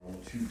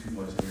too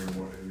much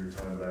of your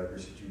time, but I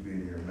appreciate you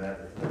being here.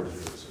 Matt, the floor is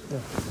yours. Yeah.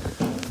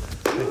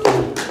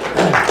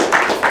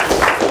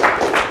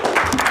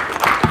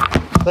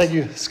 Thank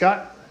you,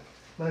 Scott.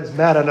 My name is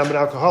Matt, and I'm an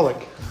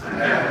alcoholic.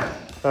 I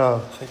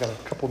got a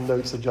couple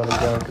notes that jotted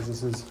down because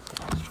this is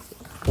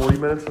 40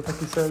 minutes, I think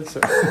he said.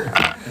 So,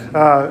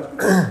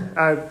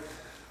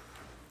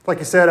 like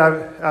you said,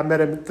 I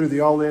met him through the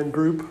All In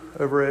group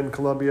over in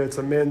Columbia. It's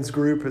a men's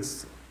group.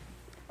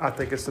 I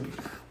think it's one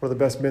of the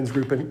best men's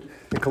group in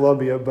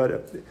Columbia, but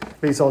it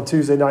meets on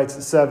Tuesday nights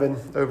at 7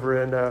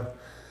 over in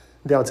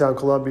downtown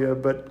Columbia.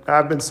 But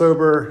I've been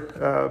sober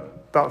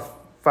about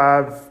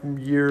 5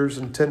 years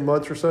and 10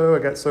 months or so. I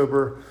got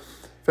sober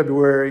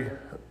February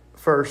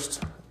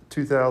 1st,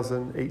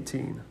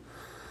 2018.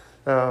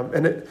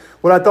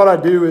 What I thought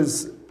I'd do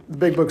is, the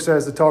big book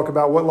says to talk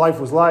about what life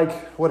was like,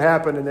 what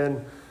happened, and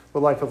then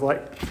what life is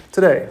like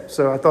today.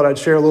 So I thought I'd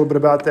share a little bit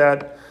about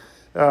that.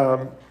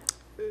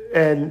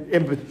 And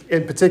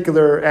in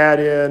particular, add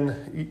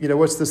in,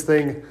 what's this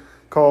thing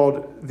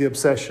called the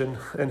obsession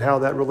and how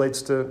that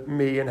relates to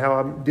me and how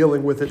I'm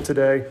dealing with it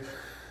today.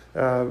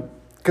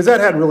 Because that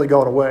hadn't really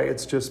gone away.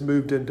 It's just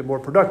moved into more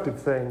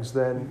productive things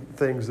than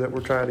things that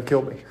were trying to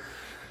kill me.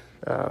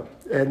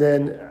 And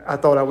then I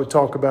thought I would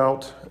talk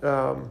about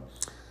how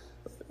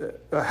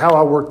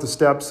I worked the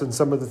steps and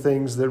some of the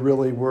things that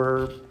really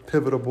were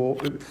pivotal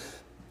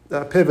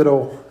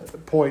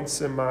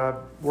points in my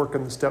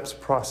working the steps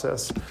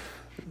process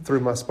through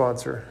my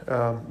sponsor.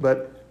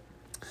 But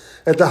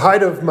at the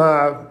height of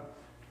my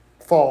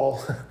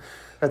fall,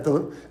 at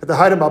the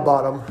height of my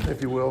bottom,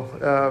 if you will,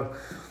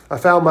 I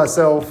found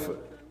myself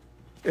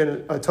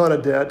in a ton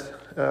of debt,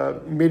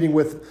 meeting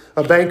with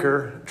a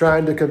banker,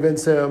 trying to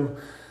convince him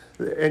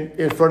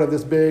in front of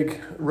this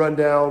big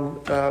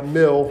rundown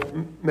mill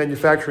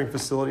manufacturing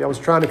facility. I was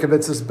trying to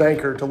convince this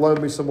banker to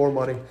loan me some more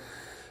money.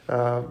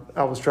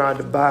 I was trying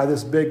to buy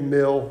this big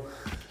mill,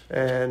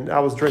 and I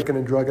was drinking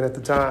and drugging at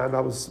the time.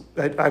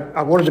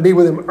 I wanted to be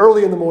with him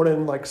early in the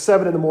morning, like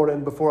 7 in the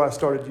morning, before I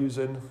started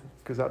using,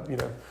 because that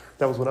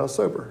was when I was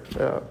sober.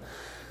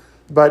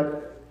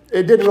 But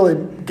it didn't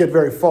really get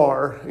very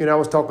far. I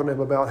was talking to him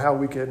about how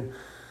we could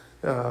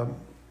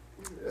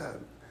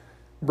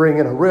bring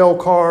in a rail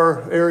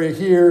car area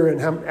here,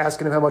 and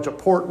asking him how much a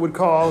port would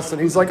cost.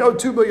 And he's like,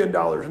 $2 billion.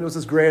 And it was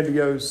this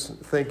grandiose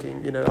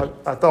thinking.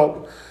 I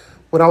thought,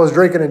 when I was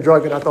drinking and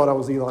drugging, I thought I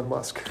was Elon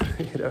Musk.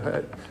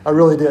 I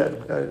really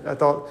did. I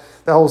thought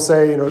that whole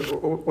saying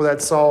or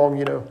that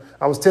song,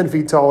 I was 10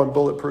 feet tall and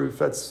bulletproof.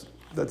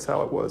 That's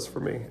how it was for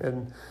me.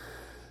 And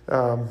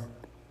I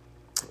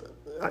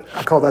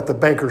call that the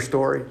banker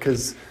story,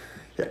 because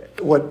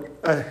what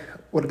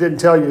it didn't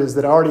tell you is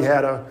that I already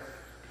had a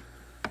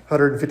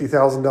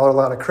 $150,000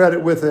 line of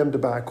credit with him to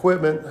buy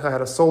equipment. I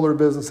had a solar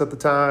business at the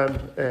time,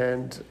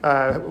 and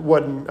I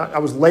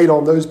was late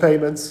on those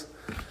payments.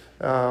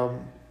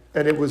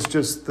 And it was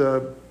just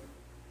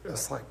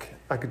it's like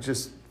I could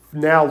just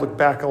now look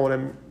back on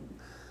him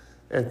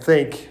and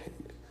think,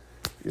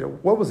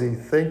 what was he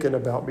thinking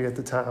about me at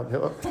the time?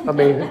 I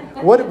mean,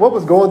 what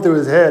was going through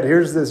his head?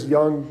 Here's this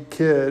young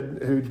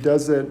kid who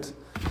doesn't,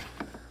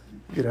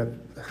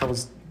 I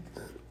was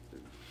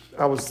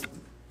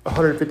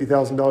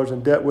 $150,000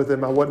 in debt with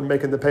him. I wasn't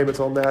making the payments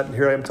on that, and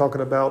here I am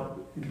talking about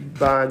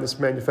buying this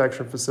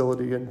manufacturing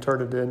facility and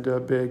turning it into a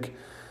big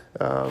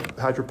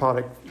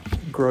hydroponic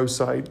grow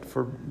site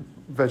for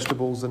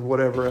vegetables and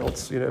whatever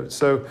else,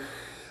 So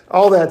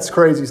all that's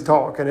crazy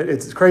talk, and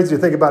it's crazy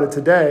to think about it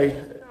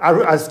today.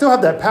 I still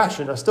have that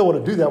passion. I still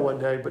want to do that one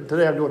day, but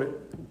today I'm doing it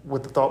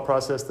with the thought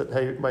process that,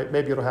 hey,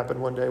 maybe it'll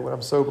happen one day when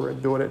I'm sober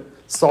and doing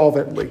it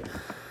solvently.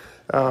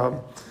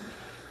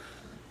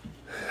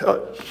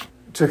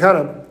 To kind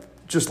of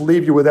just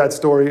leave you with that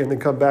story and then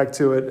come back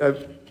to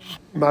it.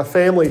 My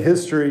family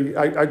history,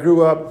 I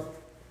grew up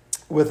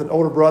with an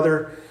older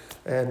brother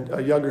and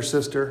a younger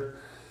sister.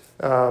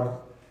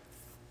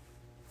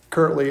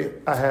 Currently,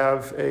 I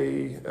have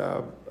a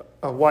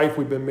wife.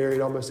 We've been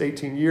married almost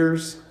 18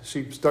 years.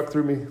 She stuck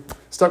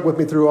with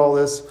me through all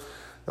this.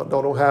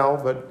 Don't know how,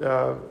 but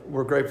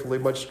we're gratefully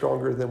much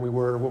stronger than we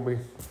were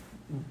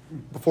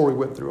before we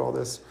went through all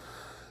this.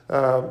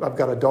 I've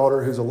got a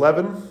daughter who's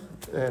 11,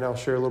 and I'll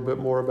share a little bit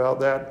more about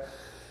that.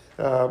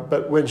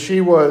 But when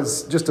she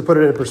was, just to put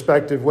it in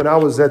perspective, when I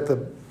was at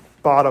the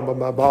bottom of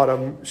my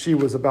bottom, she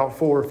was about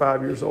 4 or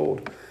 5 years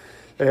old.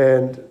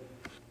 And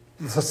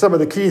some of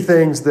the key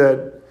things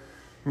that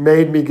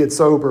made me get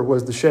sober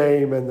was the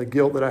shame and the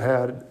guilt that I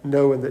had,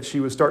 knowing that she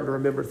was starting to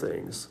remember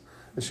things.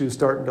 And she was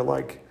starting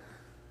to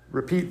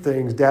repeat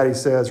things Daddy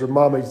says or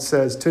Mommy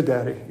says to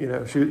Daddy.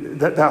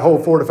 That whole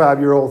 4 to 5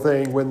 year old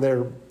thing when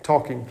they're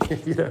talking,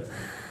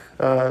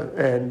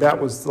 and that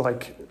was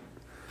like,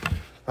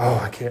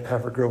 I can't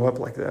have her grow up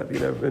like that,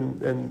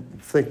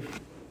 and think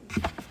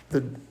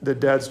that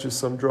Dad's just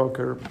some drunk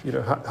or,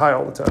 high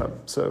all the time.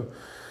 So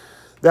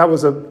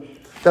that's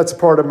a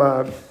part of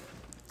my,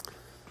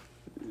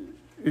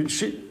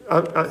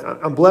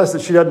 I'm blessed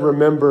that she doesn't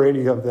remember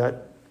any of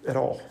that at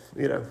all.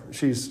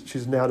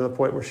 She's now to the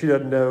point where she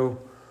doesn't know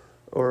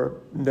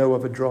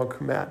of a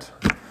drunk Matt.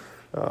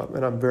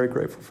 And I'm very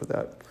grateful for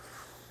that.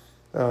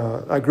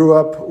 I grew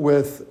up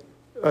with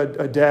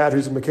a dad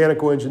who's a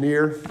mechanical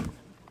engineer,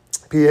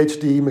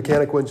 PhD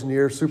mechanical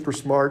engineer, super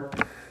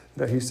smart.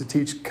 He used to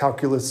teach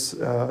calculus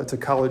to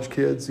college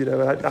kids.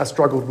 I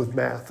struggled with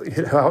math.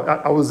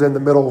 I was in the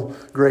middle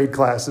grade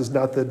classes,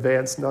 not the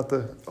advanced, not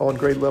the on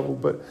grade level.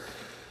 But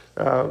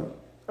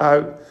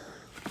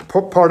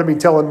part of me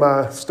telling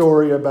my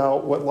story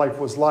about what life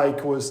was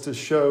like was to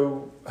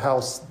show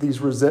how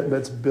these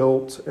resentments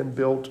built and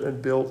built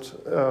and built.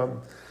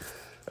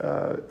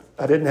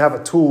 I didn't have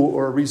a tool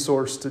or a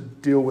resource to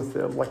deal with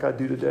them like I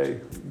do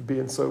today,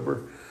 being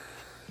sober.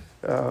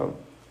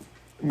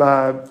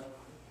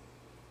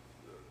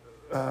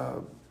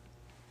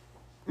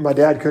 My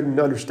dad couldn't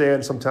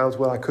understand sometimes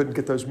when I couldn't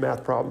get those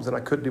math problems and I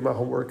couldn't do my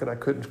homework and I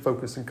couldn't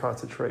focus and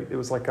concentrate. It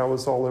was like I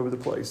was all over the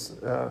place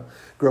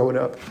growing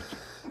up.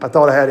 I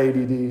thought I had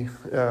ADD,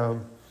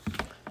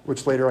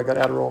 which later I got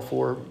Adderall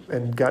for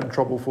and got in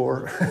trouble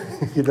for.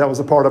 That was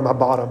a part of my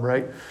bottom,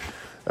 right?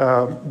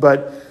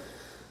 But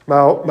my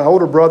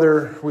older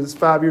brother was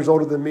 5 years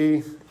older than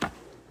me.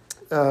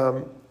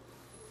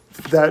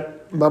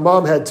 That my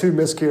mom had 2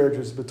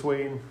 miscarriages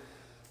between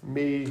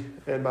me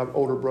and my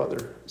older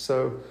brother.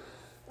 So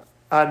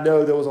I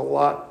know there was a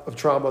lot of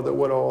trauma that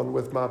went on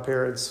with my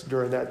parents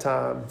during that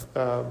time.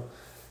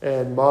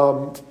 And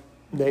Mom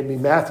named me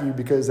Matthew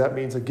because that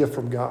means a gift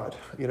from God.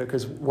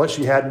 Because once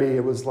she had me,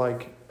 it was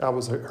like I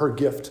was her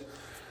gift.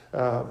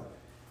 And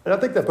I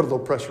think that put a little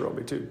pressure on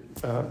me too.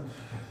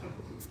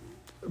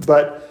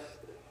 But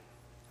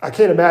I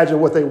can't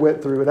imagine what they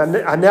went through. And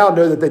I now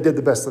know that they did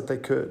the best that they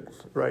could,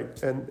 right?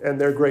 And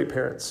they're great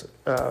parents.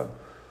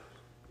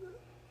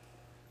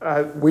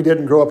 We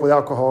didn't grow up with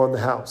alcohol in the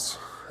house.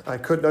 I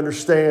couldn't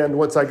understand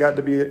once I got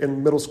to be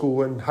in middle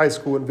school and high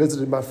school and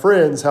visited my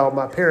friends how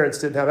my parents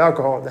didn't have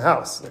alcohol in the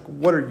house. Like,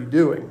 what are you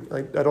doing?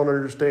 I don't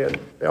understand.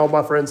 All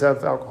my friends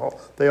have alcohol.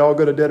 They all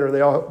go to dinner.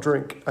 They all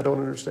drink. I don't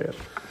understand.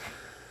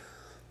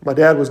 My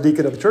dad was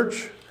deacon of the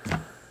church.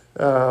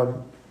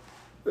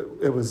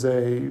 It was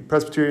a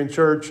Presbyterian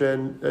church,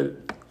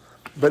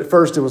 but at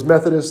first it was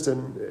Methodist,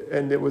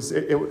 and it was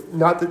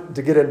not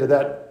to get into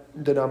that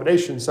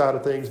denomination side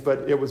of things, but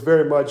it was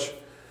very much,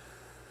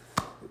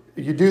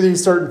 you do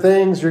these certain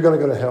things, you're going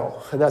to go to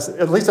hell. And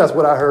at least that's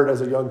what I heard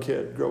as a young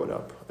kid growing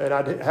up. And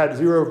I had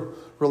zero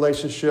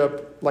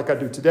relationship like I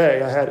do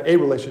today. I had a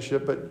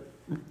relationship, but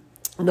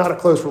not a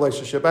close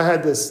relationship. I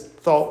had this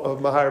thought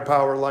of my higher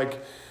power,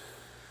 like,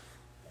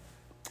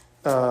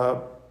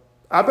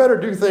 I better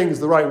do things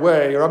the right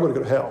way or I'm going to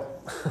go to hell.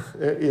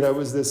 It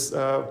was this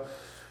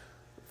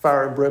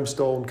fire and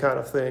brimstone kind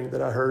of thing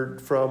that I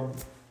heard from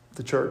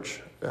the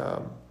church.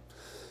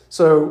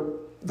 So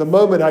the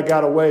moment I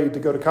got away to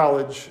go to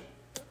college,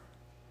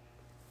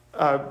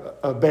 I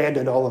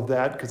abandoned all of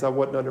that because I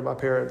wasn't under my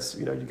parents.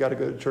 You got to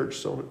go to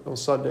church on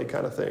Sunday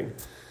kind of thing.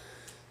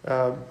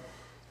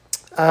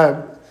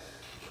 I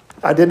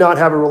did not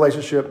have a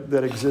relationship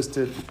that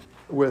existed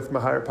with my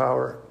higher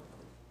power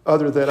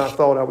other than I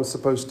thought I was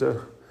supposed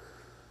to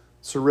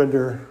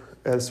surrender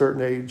at a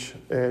certain age.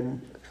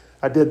 And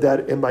I did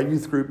that in my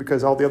youth group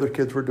because all the other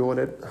kids were doing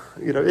it.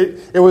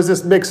 It was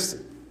this mixed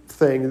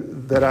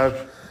thing that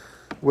I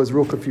was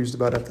real confused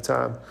about at the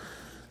time.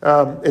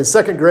 In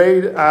second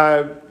grade,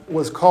 I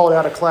was called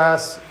out of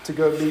class to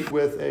go meet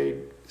with a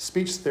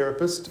speech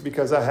therapist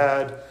because I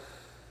had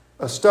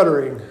a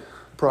stuttering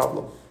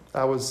problem.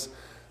 I was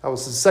in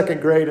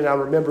second grade, and I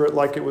remember it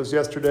like it was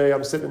yesterday.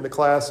 I'm sitting in the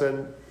class,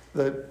 and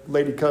the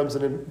lady comes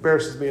and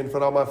embarrasses me in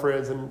front of all my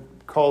friends and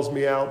calls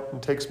me out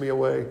and takes me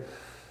away.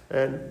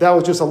 And that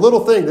was just a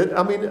little thing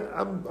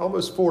I'm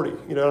almost 40,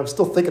 I'm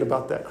still thinking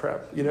about that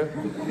crap,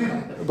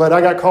 But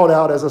I got called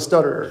out as a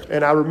stutterer.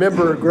 And I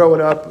remember growing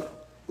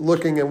up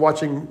looking and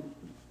watching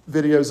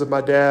videos of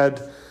my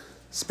dad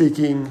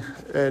speaking,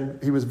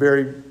 and he was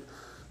very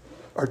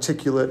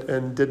articulate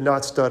and did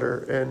not stutter.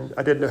 And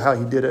I didn't know how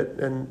he did it.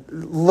 And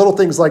little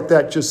things like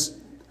that just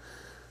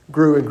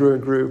grew and grew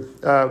and grew.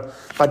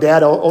 My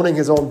dad owning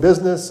his own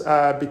business,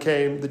 I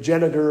became the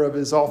janitor of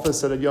his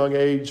office at a young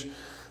age,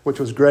 which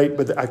was great,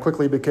 but I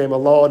quickly became a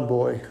lawn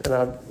boy, and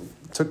I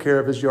took care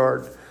of his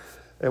yard.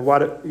 And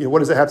what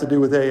does it have to do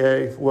with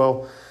AA?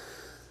 Well,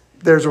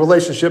 there's a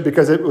relationship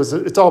because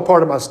it's all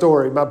part of my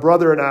story. My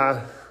brother and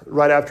I,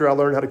 right after I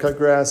learned how to cut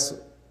grass,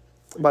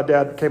 my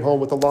dad came home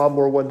with a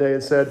lawnmower one day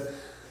and said,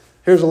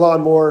 "Here's a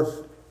lawnmower.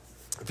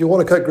 If you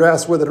want to cut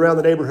grass with it around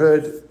the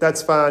neighborhood,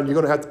 that's fine. You're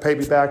going to have to pay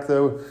me back,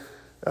 though.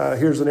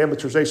 Here's an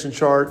amortization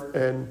chart,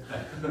 and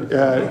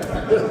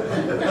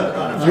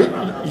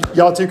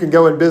y'all two can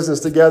go in business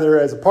together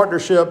as a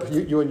partnership,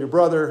 you and your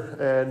brother."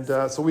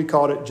 And so we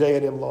called it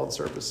J&M Lawn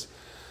Service.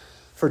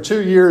 For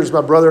 2 years,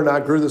 my brother and I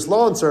grew this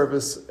lawn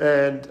service,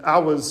 and I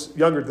was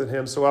younger than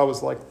him, so I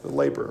was like the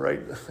laborer,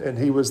 right? And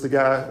he was the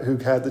guy who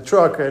had the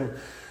truck, and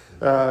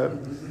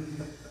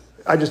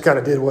I just kind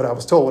of did what I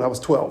was told. I was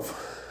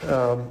 12.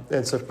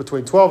 And so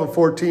between 12 and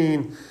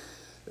 14,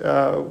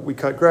 we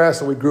cut grass,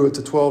 and we grew it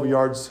to 12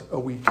 yards a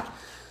week.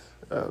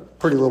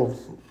 Pretty little,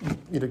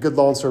 good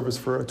lawn service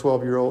for a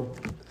 12-year-old.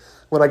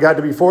 when I got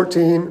to be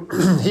 14,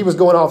 he was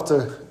going off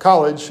to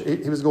college.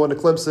 He was going to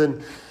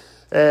Clemson,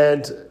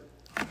 and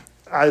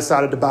I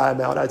decided to buy him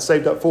out. I'd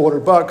saved up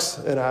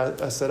 $400, and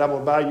I said, I'm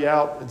going to buy you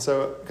out. And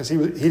so, because he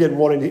didn't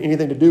want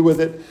anything to do with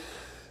it,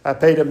 I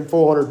paid him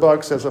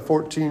 $400 as a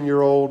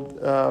 14-year-old.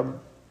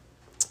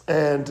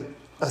 And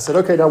I said,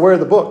 okay, now where are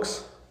the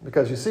books?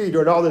 Because you see,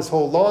 during all this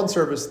whole lawn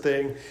service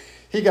thing,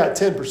 he got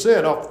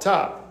 10% off the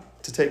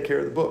top to take care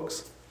of the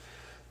books.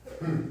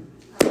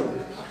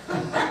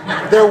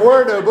 There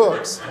were no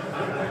books.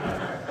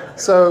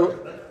 So,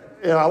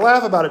 I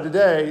laugh about it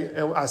today,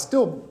 and I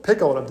still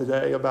pick on him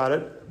today about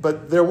it,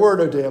 but there were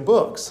no damn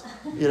books,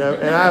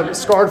 and I'm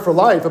scarred for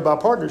life about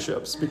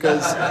partnerships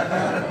because,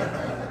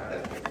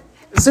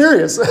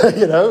 serious,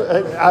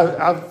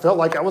 I felt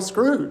like I was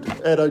screwed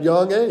at a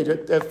young age.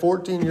 At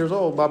 14 years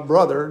old, my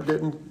brother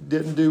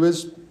didn't do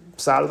his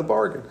side of the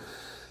bargain.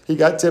 He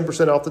got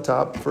 10% off the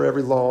top for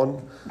every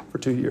lawn for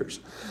 2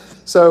 years.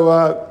 So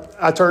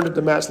I turned it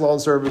to Matt's Lawn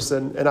Service,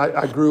 and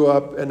I grew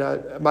up, and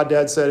my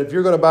dad said, if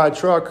you're going to buy a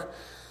truck,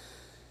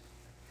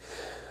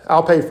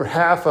 I'll pay for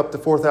half up to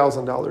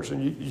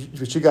 $4,000,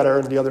 but you got to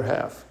earn the other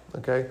half,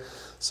 okay?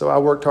 So I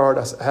worked hard.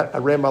 I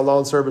ran my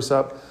lawn service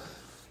up,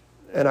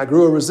 and I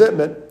grew a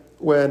resentment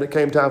when it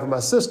came time for my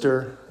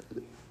sister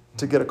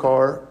to get a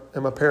car,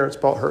 and my parents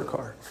bought her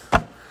car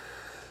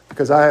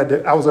because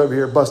I was over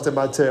here busting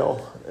my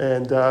tail.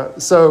 And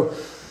so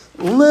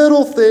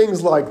little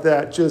things like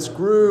that just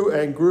grew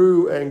and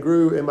grew and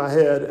grew in my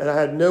head, and I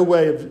had no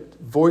way of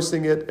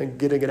voicing it and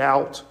getting it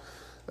out.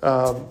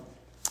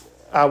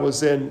 I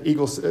was in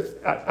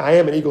I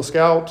am an Eagle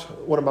Scout.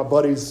 One of my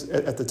buddies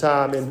at the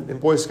time in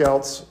Boy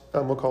Scouts,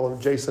 I'm going to call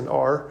him Jason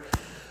R.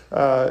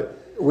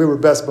 We were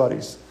best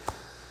buddies.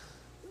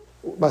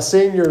 My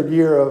senior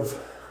year of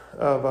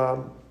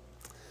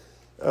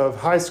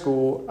high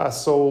school,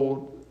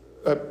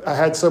 I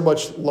had so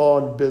much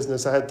lawn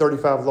business. I had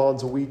 35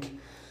 lawns a week.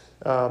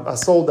 I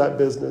sold that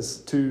business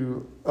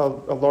to a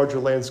larger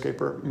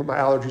landscaper. My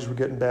allergies were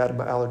getting bad, and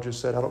my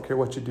allergist said, I don't care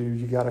what you do,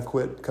 you got to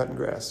quit cutting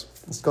grass.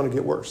 It's going to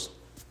get worse.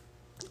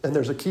 And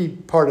there's a key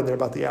part in there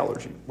about the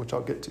allergy, which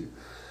I'll get to.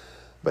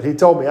 But he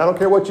told me, I don't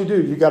care what you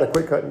do, you got to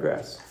quit cutting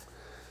grass.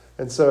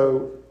 And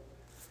so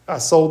I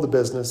sold the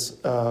business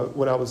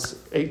when I was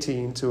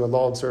 18 to a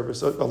lawn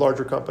service, a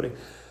larger company.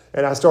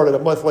 And I started a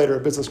month later a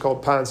business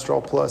called Pine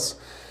Straw Plus.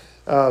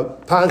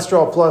 Pine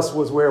Straw Plus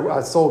was where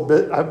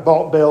I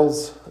bought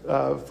bales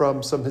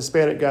from some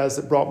Hispanic guys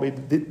that brought me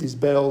these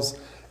bales,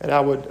 and I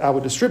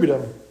would distribute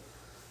them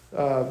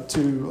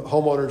to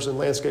homeowners and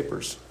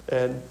landscapers.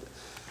 And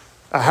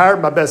I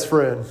hired my best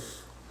friend.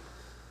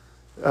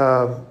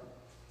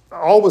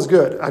 All was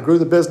good. I grew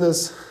the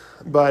business,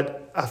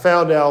 but I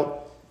found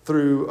out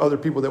through other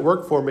people that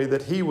worked for me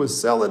that he was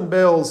selling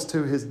bales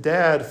to his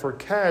dad for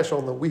cash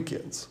on the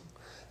weekends.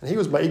 And he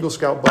was my Eagle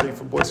Scout buddy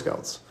from Boy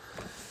Scouts.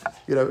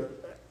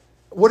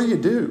 What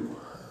do?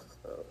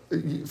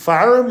 You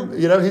fire him?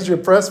 He's your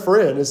best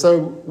friend. And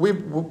so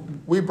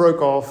we broke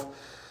off.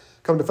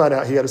 Come to find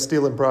out he had a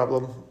stealing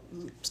problem.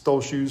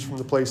 Stole shoes from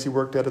the place he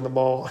worked at in the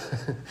mall.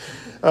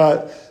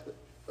 I'm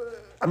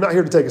not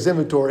here to take his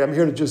inventory. I'm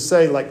here to just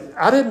say,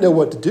 I didn't know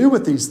what to do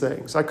with these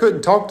things. I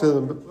couldn't talk to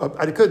them.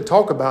 I couldn't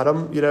talk about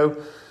them.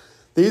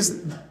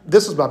 This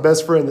was my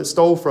best friend that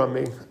stole from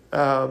me.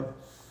 I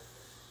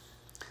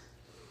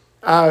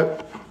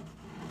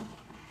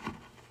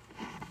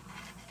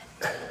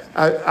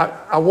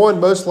won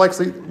most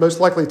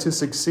likely to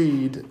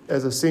succeed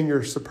as a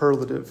senior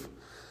superlative,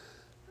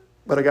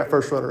 but I got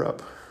first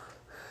runner-up.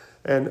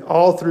 And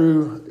all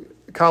through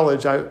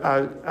college,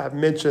 I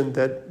mentioned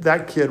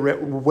that kid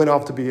went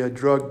off to be a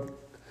drug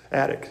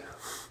addict.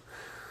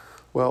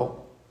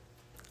 Well,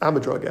 I'm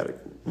a drug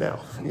addict now,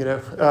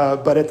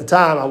 but at the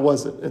time I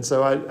wasn't. And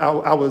so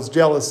I was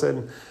jealous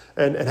and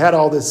had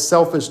all this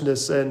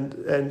selfishness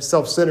and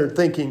self-centered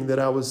thinking that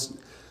I was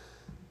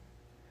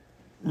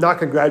not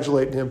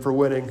congratulating him for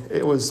winning.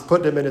 It was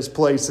putting him in his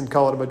place and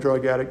calling him a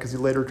drug addict because he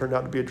later turned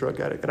out to be a drug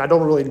addict. And I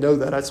don't really know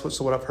that. That's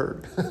what I've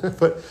heard.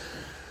 But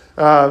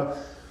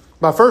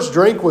my first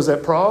drink was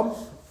at prom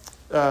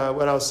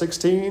when I was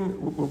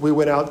 16. We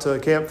went out to a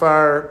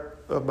campfire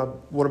of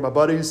one of my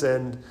buddies,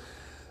 and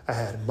I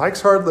had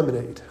Mike's Hard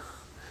Lemonade.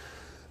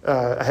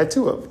 I had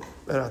 2 of them,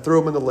 and I threw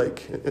them in the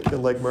lake,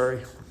 in Lake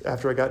Murray,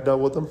 after I got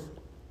done with them.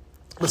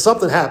 But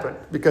something happened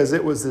because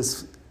it was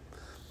this,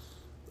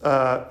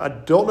 I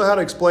don't know how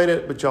to explain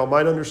it, but y'all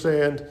might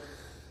understand,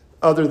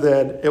 other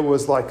than it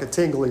was like a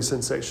tingly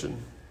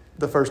sensation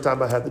the first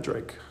time I had the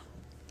drink.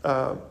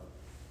 I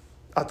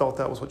thought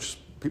that was what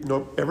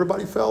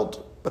everybody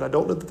felt, but I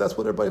don't know that that's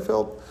what everybody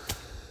felt.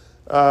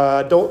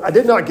 I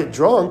did not get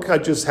drunk. I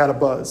just had a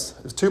buzz.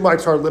 It was 2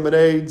 Mike's Hard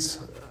Lemonades.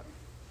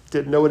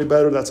 Didn't know any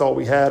better. That's all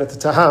we had at the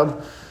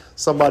time.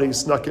 Somebody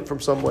snuck it from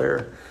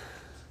somewhere.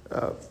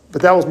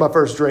 But that was my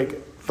first drink.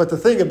 But the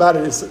thing about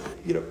it is,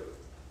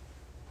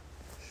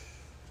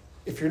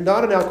 if you're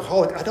not an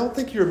alcoholic, I don't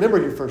think you remember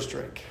your first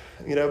drink.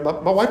 My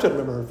wife doesn't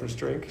remember her first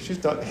drink.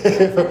 She's not.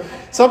 A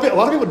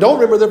lot of people don't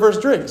remember their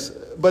first drinks.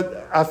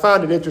 But I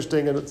find it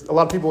interesting, and a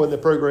lot of people in the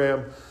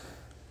program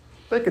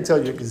they can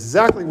tell you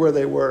exactly where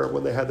they were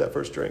when they had that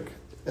first drink.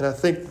 And I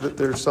think that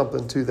there's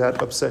something to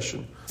that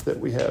obsession that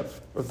we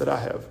have, or that I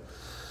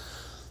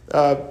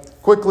have.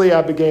 Quickly,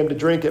 I began to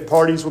drink at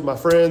parties with my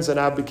friends, and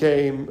I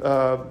became,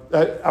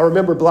 I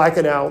remember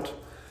blacking out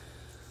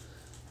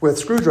with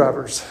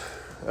screwdrivers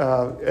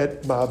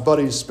at my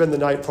buddy's spend the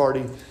night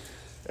party.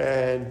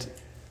 And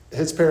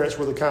his parents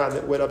were the kind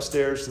that went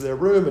upstairs to their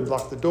room and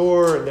locked the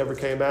door and never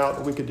came out,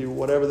 and we could do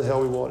whatever the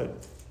hell we wanted.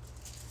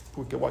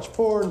 We could watch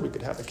porn, we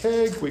could have a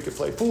keg, we could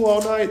play pool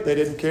all night. They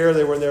didn't care.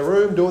 They were in their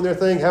room doing their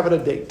thing, having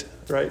a date,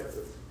 right?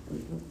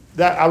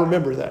 That I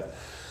remember that.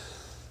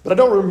 But I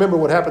don't remember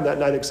what happened that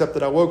night, except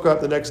that I woke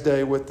up the next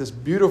day with this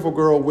beautiful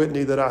girl,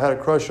 Whitney, that I had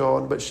a crush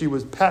on, but she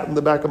was patting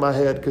the back of my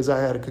head because I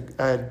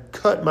had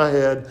cut my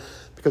head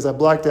because I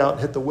blacked out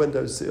and hit the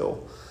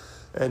windowsill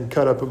and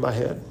cut up in my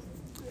head.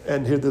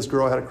 And here this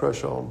girl I had a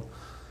crush on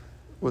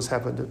was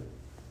having to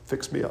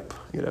fix me up,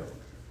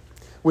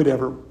 We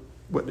never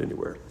went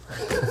anywhere.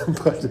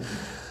 But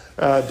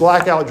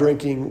blackout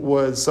drinking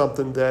was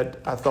something that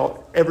I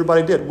thought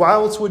everybody did. Why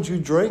else would you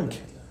drink?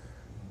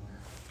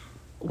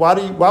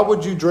 Why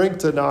would you drink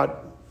to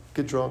not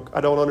get drunk?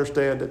 I don't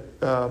understand it.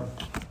 But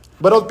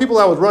other people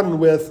I was running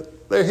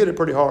with, they hit it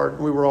pretty hard.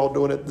 We were all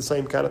doing it the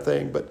same kind of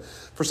thing. But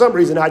for some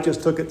reason, I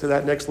just took it to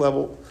that next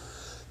level.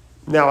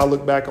 Now I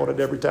look back on it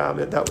every time.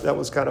 That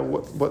was kind of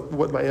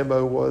what my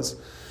MO was.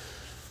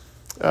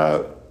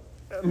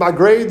 My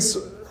grades,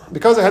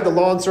 because I had the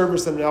lawn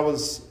service and I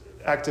was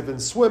active in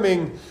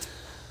swimming,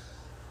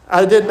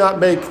 I did not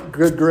make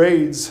good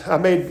grades. I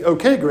made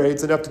okay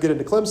grades, enough to get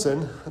into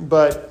Clemson,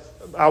 but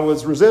I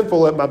was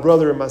resentful at my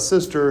brother and my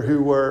sister,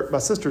 my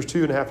sister's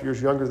 2.5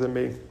 years younger than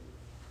me.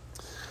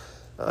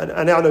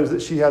 I now know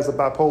that she has a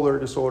bipolar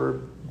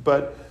disorder,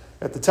 but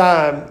at the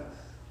time,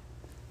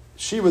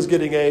 she was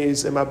getting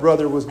A's and my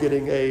brother was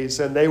getting A's,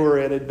 and they were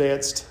in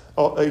advanced,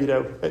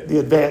 the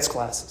advanced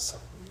classes,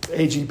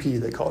 AGP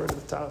they called it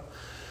at the time.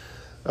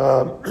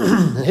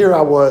 Here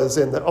I was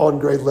in the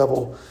on-grade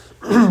level,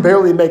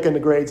 barely making the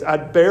grades. I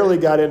barely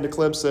got into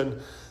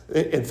Clemson.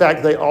 In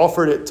fact, they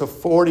offered it to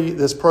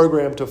this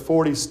program to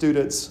 40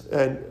 students,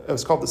 and it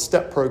was called the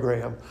STEP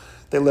program.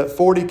 They let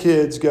 40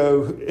 kids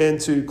go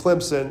into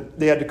Clemson.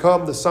 They had to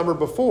come the summer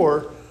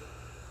before,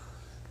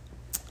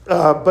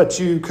 but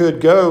you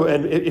could go,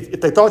 and if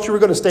they thought you were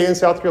going to stay in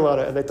South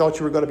Carolina and they thought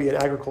you were going to be in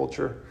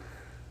agriculture,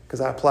 because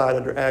I applied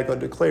under Ag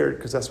Undeclared,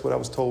 because that's what I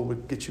was told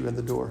would get you in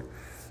the door.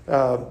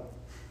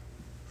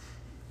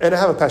 And I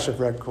have a passion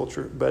for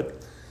agriculture,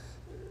 but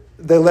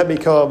they let me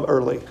come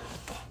early.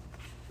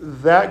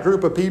 That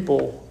group of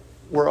people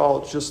were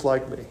all just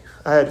like me.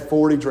 I had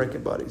 40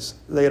 drinking buddies.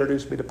 They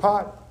introduced me to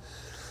pot.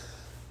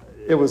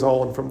 It was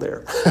on from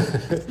there.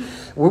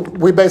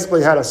 We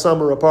basically had a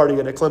summer party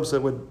in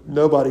Clemson with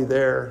nobody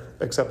there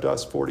except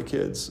us, 40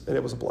 kids, and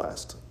it was a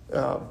blast.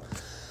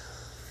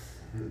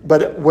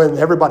 But when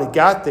everybody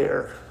got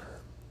there,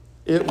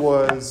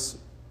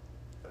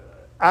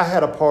 I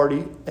had a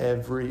party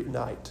every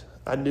night.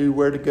 I knew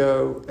where to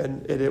go,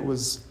 and it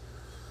was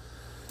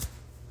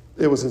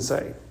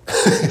insane.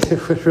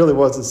 It really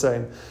was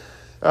insane.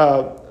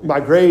 My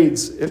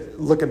grades,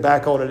 looking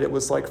back on it, it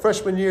was like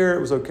freshman year, it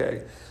was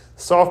okay.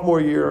 Sophomore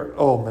year,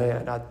 oh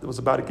man, I was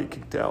about to get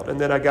kicked out. And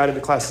then I got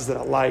into classes that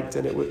I liked,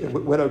 and it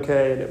went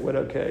okay, and it went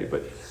okay.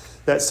 But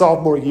that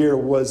sophomore year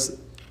was,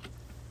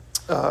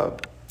 I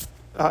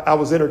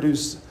was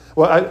introduced,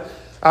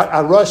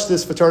 I rushed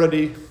this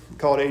fraternity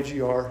called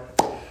AGR.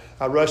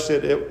 I rushed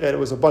it, and it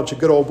was a bunch of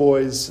good old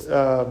boys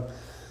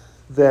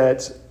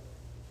that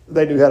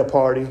they knew how to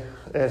party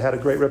and had a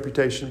great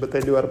reputation, but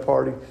they knew how to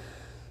party.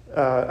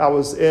 I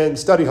was in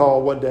study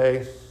hall one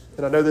day,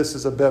 and I know this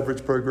is a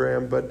beverage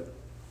program, but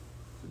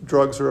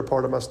drugs are a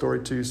part of my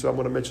story too, so I'm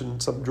going to mention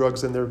some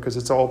drugs in there because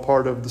it's all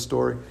part of the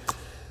story.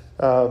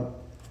 I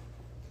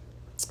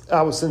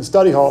was in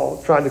study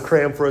hall trying to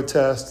cram for a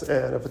test,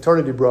 and a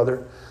fraternity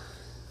brother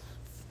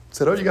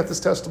said, "Oh, you got this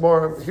test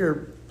tomorrow?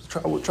 Here,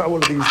 try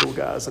one of these little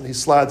guys." And he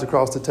slides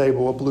across the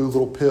table a blue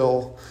little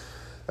pill.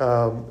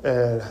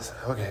 And I said,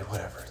 okay,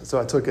 whatever. So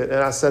I took it, and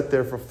I sat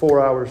there for 4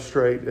 hours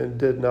straight and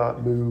did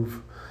not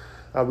move.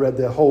 I read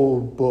the whole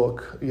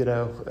book,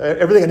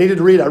 Everything I needed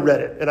to read, I read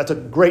it. And I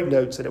took great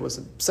notes, and it was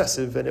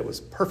obsessive, and it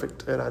was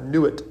perfect, and I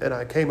knew it. And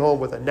I came home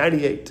with a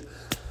 98.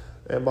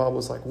 And Mom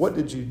was like, "What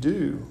did you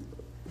do?"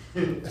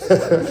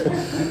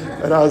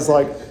 And I was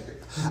like,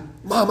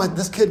 "Mom,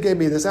 this kid gave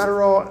me this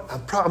Adderall.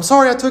 I'm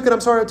sorry I took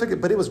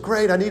it, but it was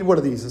great. I need one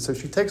of these." And so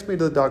she takes me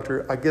to the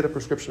doctor. I get a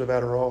prescription of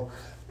Adderall,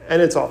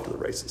 and it's off to the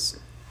races.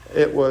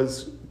 It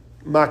was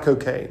my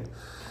cocaine.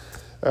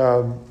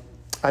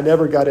 I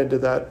never got into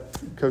that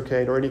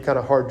cocaine or any kind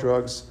of hard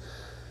drugs.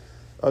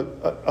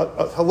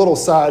 A little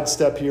side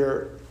step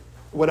here.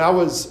 When I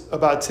was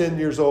about 10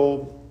 years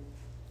old,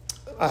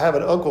 I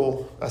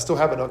still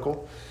have an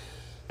uncle.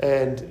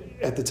 And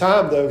at the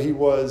time, though, he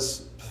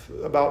was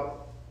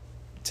about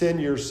 10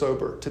 years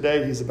sober.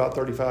 Today, he's about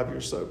 35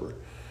 years sober.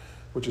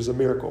 which is a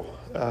miracle.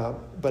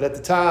 But at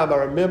the time, I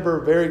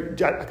remember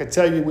I can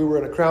tell you we were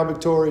in a Crown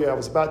Victoria. I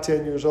was about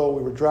 10 years old.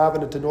 We were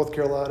driving into North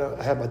Carolina.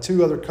 I had my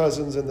 2 other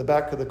cousins in the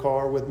back of the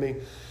car with me,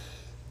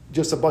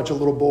 just a bunch of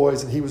little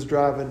boys, and he was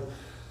driving.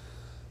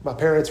 My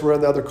parents were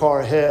in the other car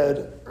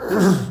ahead.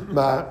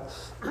 My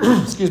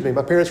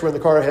parents were in the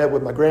car ahead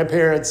with my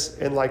grandparents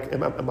and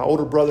my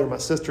older brother and my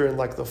sister in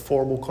like the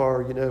formal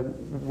car.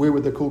 We were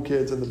the cool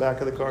kids in the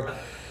back of the car,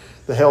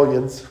 the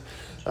hellions.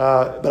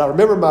 But I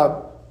remember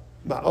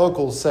my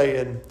uncle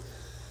saying,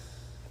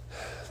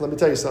 "Let me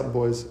tell you something,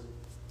 boys.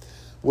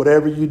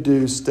 Whatever you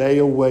do, stay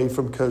away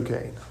from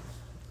cocaine."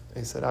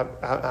 He said,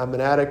 I'm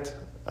an addict.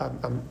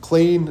 I'm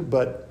clean,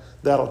 but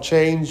that'll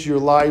change your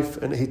life.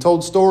 And he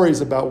told stories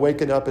about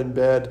waking up in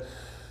bed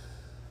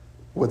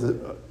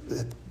with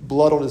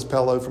blood on his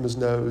pillow from his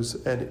nose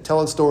and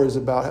telling stories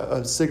about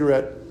a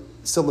cigarette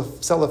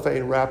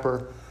cellophane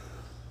wrapper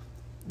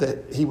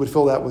that he would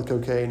fill that with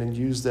cocaine and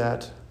use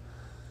that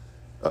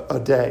a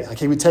day. Like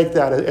he would take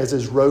that as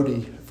his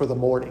roadie for the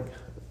morning.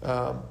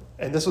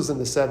 And this was in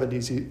the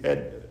 70s.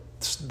 And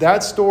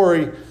that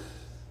story,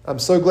 I'm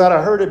so glad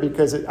I heard it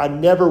because I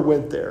never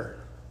went there.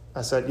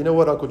 I said, you know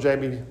what, Uncle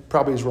Jamie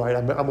probably is right.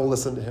 I'm going to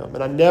listen to him.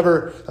 And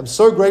I'm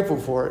so grateful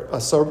for it,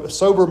 a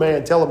sober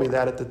man telling me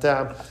that at the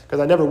time, because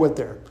I never went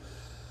there.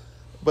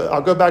 But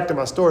I'll go back to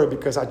my story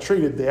because I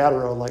treated the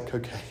Adderall like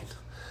cocaine.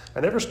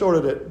 I never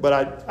snorted it, but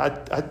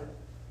I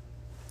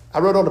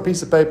wrote on a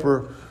piece of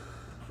paper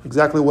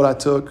exactly what I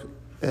took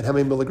and how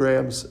many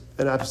milligrams,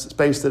 and I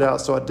spaced it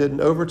out so I didn't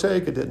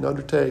overtake, it didn't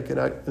undertake, and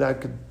I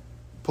could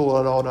pull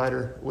an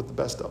all-nighter with the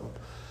best of them.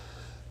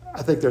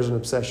 I think there's an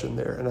obsession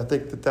there, and I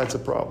think that's a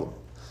problem.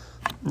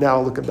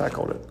 Now looking back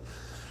on it.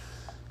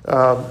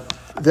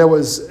 There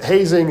was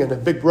hazing and a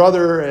Big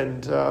Brother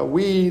and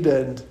weed,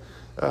 and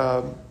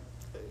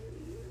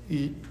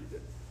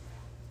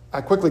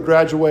I quickly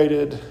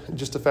graduated.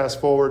 Just to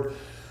fast forward,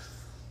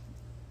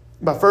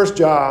 my first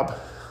job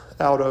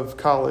out of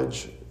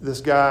college,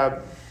 this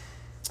guy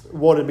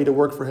wanted me to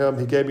work for him.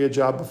 He gave me a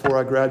job before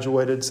I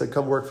graduated, said,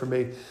 come work for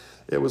me.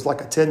 It was like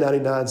a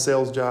 1099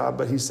 sales job,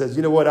 but he says,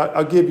 you know what,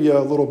 I'll give you a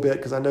little bit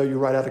because I know you're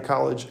right out of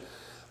college.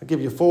 I'll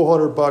give you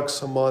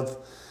 $400 a month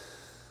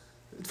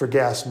for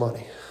gas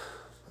money.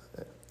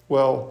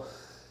 Well,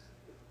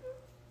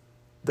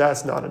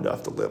 that's not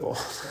enough to live on.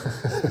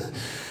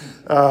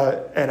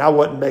 And I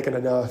wasn't making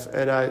enough.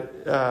 And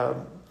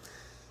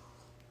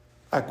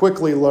I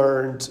quickly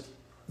learned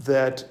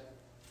that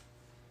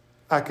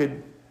I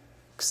could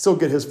still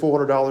get his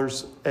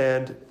 $400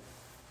 and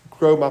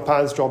grow my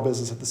pine straw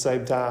business at the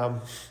same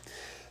time.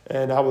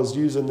 And I was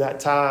using that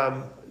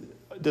time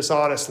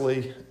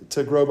dishonestly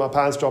to grow my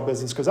pine straw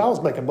business because I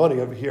was making money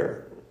over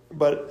here.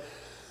 But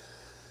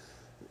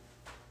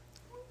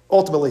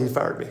ultimately he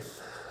fired me.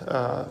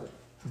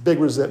 Big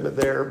resentment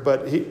there.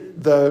 But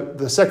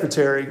the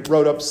secretary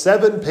wrote up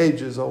 7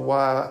 pages on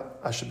why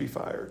I should be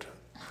fired.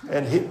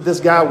 And this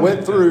guy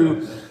went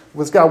through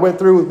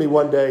with me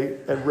one day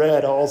and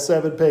read all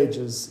 7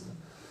 pages.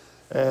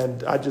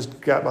 And I just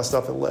got my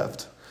stuff and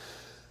left.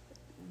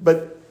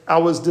 But I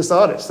was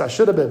dishonest. I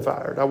should have been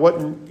fired. I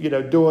wasn't,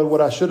 doing what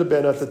I should have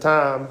been at the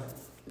time.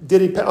 Did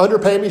he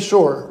underpay me?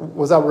 Sure.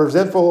 Was I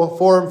resentful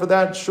for him for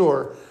that?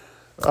 Sure.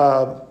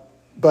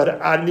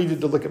 But I needed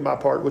to look at my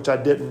part, which I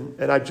didn't.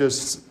 And I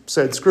just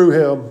said, screw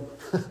him,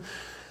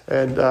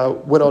 and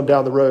went on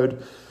down the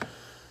road.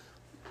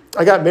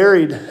 I got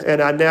married, and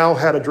I now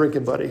had a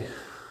drinking buddy.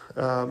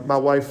 My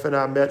wife and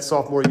I met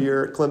sophomore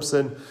year at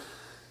Clemson.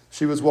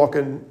 She was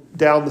walking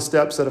down the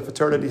steps at a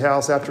fraternity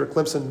house after a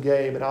Clemson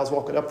game, and I was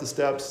walking up the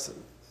steps.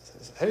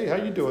 Hey, how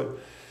you doing?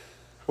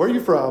 Where are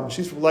you from?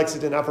 She's from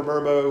Lexington. I'm from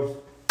Irmo.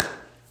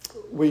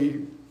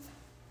 We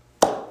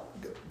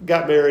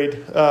got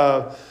married,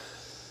 but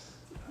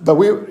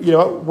we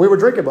were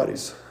drinking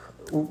buddies.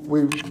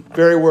 We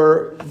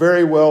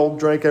very well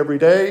drank every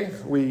day.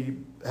 We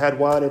had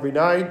wine every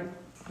night.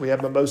 We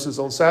had mimosas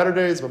on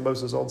Saturdays,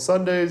 mimosas on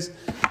Sundays,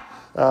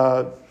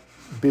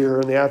 beer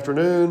in the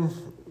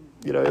afternoon.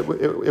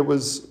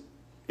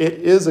 It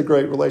is a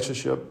great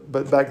relationship,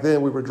 but back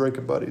then we were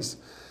drinking buddies.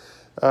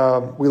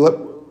 I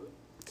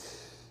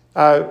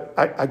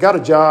got a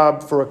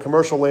job for a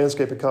commercial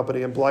landscaping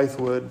company in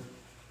Blythewood.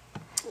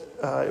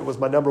 It was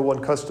my number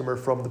one customer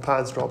from the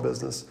pine straw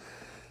business.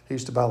 He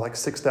used to buy like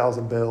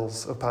 6,000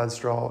 bales of pine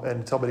straw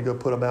and tell me to go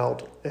put them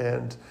out,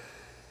 and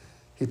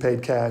he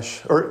paid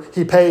cash, or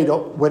he paid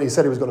when he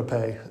said he was going to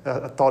pay.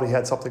 I thought he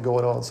had something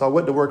going on, so I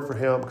went to work for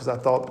him because I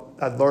thought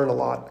I'd learn a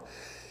lot.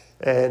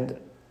 And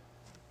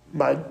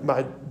my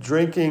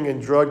drinking and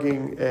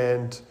drugging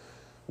and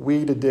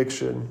weed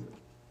addiction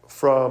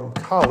from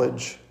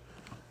college,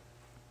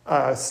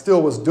 I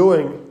still was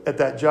doing at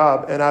that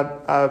job. And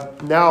I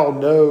now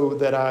know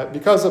that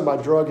because of my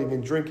drugging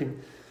and drinking,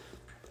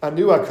 I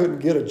knew I couldn't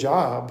get a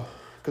job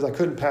because I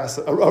couldn't pass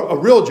a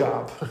real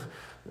job.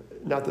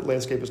 Not that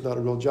landscape is not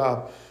a real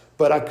job,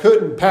 but I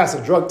couldn't pass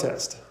a drug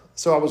test.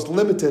 So I was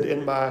limited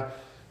in my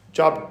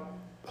job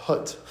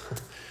hunt. I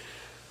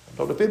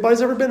don't know if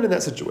anybody's ever been in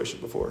that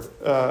situation before.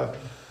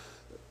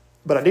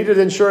 But I needed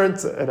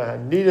insurance, and I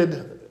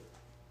needed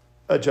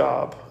a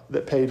job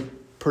that paid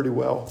pretty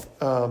well.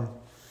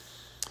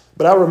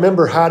 But I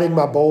remember hiding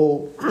my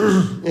bowl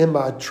in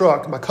my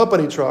truck, my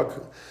company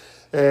truck,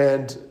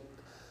 and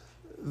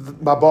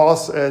my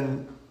boss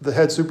and the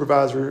head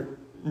supervisor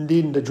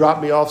needing to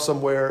drop me off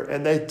somewhere,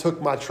 and they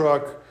took my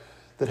truck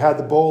that had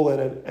the bowl in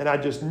it, and I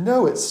just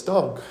know it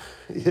stunk,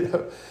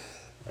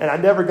 And I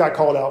never got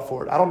called out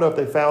for it. I don't know if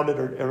they found it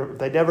or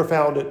they never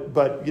found it,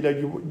 but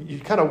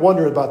you kind of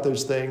wonder about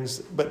those things.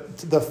 But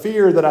the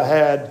fear that I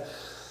had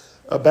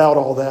about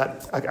all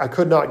that, I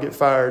could not get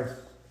fired.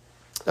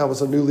 I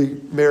was a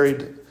newly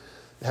married,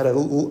 had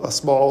a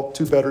small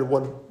 2-bedroom,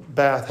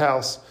 1-bath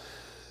house.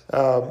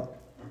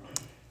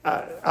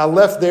 I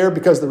left there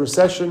because the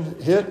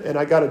recession hit, and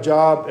I got a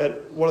job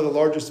at one of the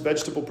largest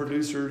vegetable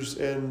producers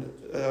in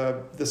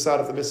this side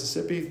of the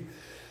Mississippi.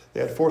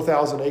 They had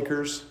 4,000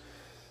 acres.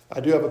 I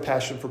do have a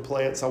passion for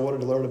plants. I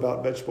wanted to learn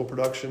about vegetable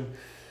production.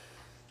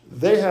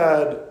 They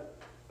had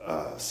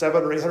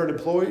 700 or 800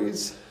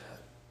 employees,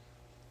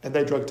 and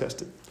they drug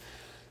tested.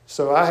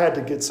 So I had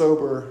to get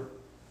sober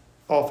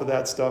off of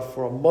that stuff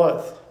for a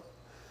month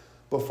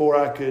before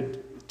I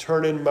could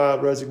turn in my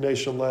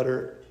resignation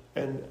letter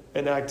and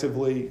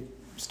actively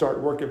start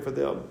working for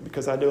them,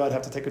 because I knew I'd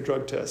have to take a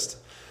drug test.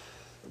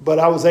 But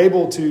I was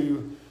able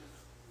to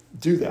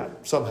do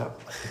that somehow.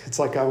 It's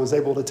like I was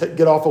able to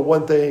get off of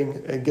one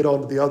thing and get on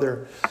to the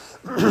other.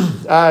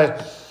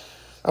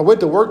 I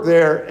went to work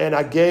there, and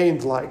I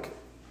gained like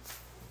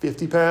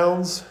 50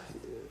 pounds,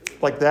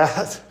 like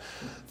that.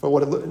 For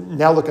what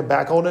now looking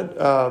back on it,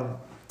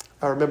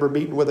 I remember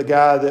meeting with a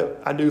guy that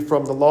I knew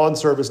from the lawn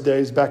service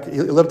days back.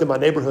 He lived in my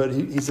neighborhood.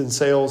 He's in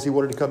sales. He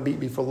wanted to come meet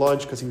me for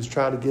lunch because he was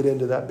trying to get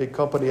into that big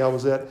company I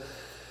was at.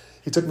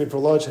 He took me for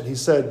lunch, and he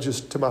said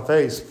just to my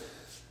face,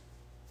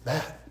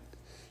 "Matt,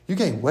 you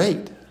gained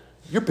weight.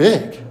 You're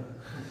big."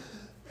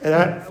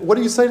 And what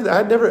do you say to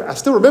that? I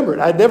still remember it.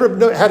 I'd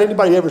never had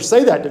anybody ever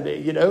say that to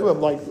me.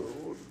 I'm like,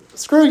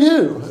 screw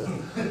you.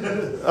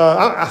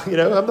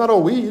 I'm not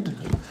on weed.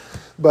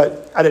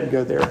 But I didn't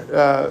go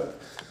there.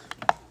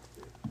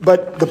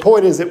 But the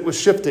point is, it was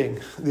shifting.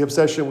 The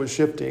obsession was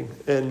shifting.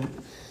 And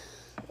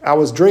I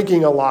was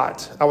drinking a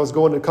lot. I was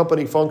going to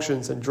company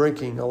functions and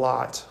drinking a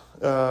lot.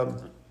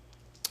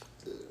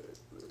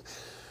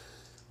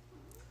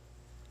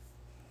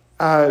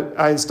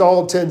 I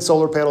installed 10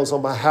 solar panels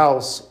on my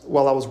house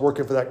while I was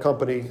working for that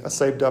company. I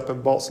saved up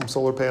and bought some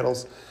solar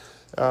panels,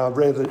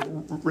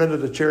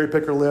 rented a cherry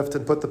picker lift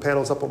and put the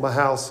panels up on my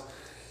house.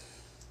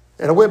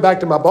 And I went back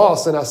to my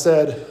boss and I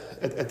said,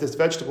 at this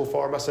vegetable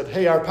farm, I said,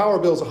 "Hey, our power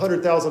bill is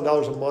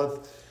 $100,000 a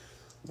month.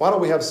 Why don't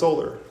we have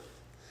solar?"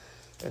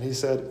 And he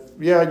said,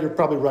 "Yeah, you're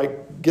probably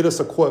right. Get us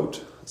a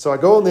quote." So I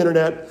go on the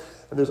internet,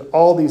 and there's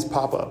all these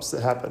pop-ups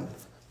that happen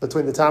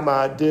between the time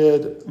I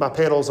did my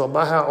panels on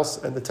my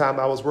house and the time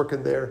I was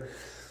working there.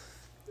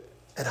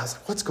 And I was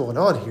like, what's going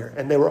on here?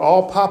 And they were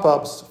all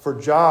pop-ups for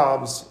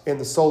jobs in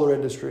the solar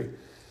industry.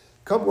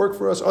 Come work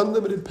for us,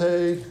 unlimited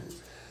pay.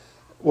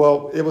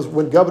 Well, it was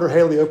when Governor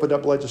Haley opened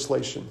up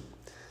legislation.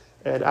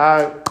 And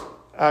I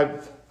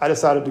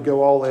decided to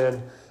go all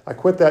in. I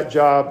quit that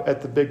job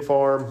at the big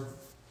farm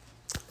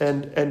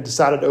and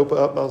decided to open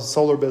up my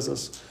solar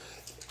business.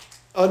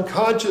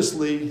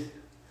 Unconsciously,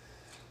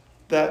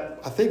 that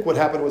I think what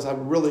happened was I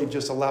really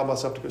just allowed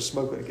myself to go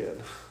smoking again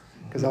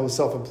because I was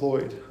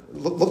self-employed.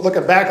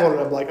 Looking back on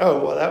it, I'm like,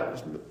 oh, well,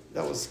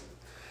 that was,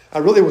 I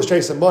really was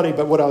chasing money,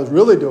 but what I was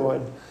really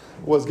doing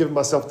was giving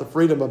myself the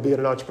freedom of being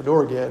an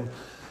entrepreneur again,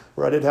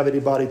 where I didn't have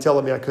anybody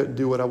telling me I couldn't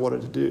do what I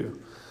wanted to do.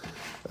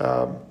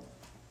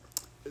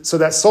 So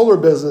that solar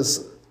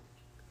business,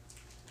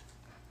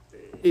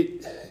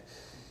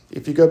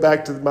 if you go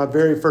back to my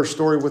very first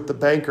story with the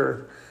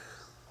banker,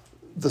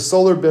 the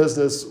solar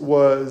business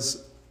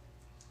was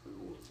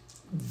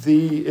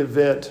the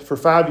event. For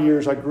 5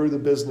 years, I grew the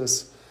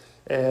business,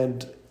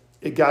 and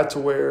it got to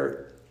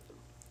where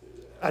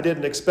I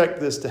didn't expect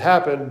this to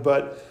happen,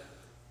 but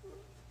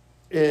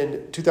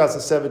in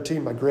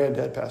 2017, my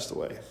granddad passed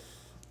away.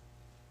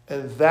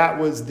 And that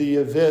was the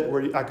event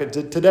where I could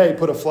today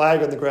put a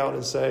flag on the ground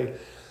and say,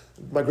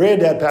 my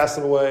granddad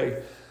passing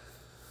away.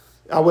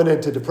 I went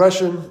into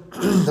depression.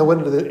 I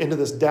went into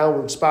this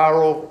downward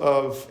spiral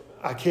of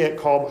I can't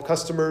call my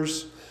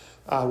customers.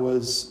 I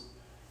was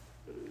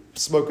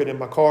smoking in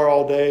my car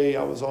all day.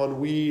 I was on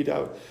weed.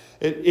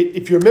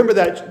 If you remember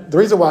that, the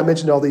reason why I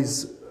mentioned all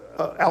these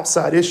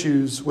outside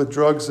issues with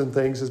drugs and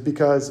things is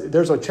because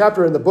there's a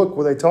chapter in the book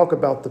where they talk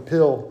about the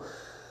pill.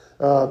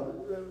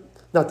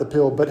 Not the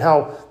pill, but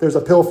how there's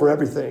a pill for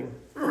everything.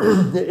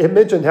 It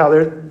mentioned how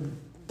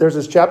there's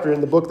this chapter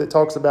in the book that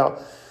talks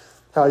about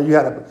how you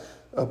had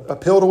a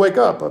pill to wake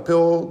up, a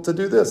pill to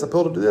do this, a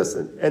pill to do this.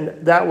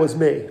 And that was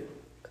me.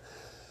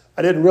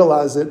 I didn't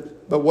realize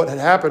it, but what had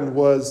happened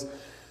was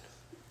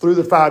through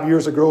the 5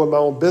 years of growing my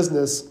own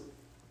business,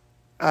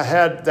 I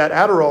had that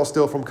Adderall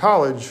still from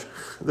college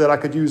that I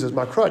could use as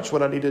my crutch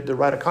when I needed to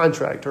write a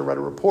contract or write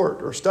a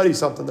report or study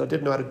something that I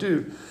didn't know how to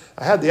do.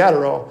 I had the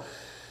Adderall.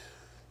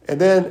 And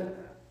then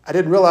I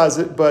didn't realize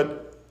it,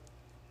 but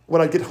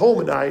when I get home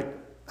at night,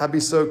 I'd be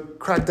so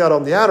cracked out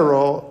on the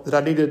Adderall that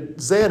I needed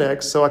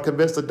Xanax, so I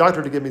convinced the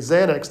doctor to give me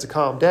Xanax to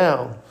calm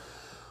down.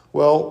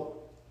 Well,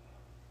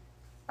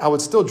 I would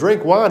still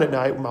drink wine at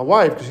night with my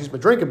wife because she's my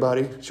drinking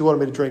buddy. She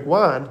wanted me to drink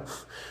wine.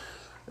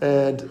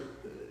 And,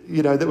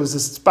 there was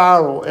this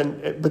spiral,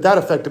 but that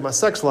affected my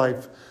sex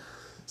life.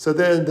 So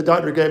then the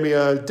doctor gave me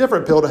a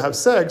different pill to have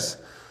sex,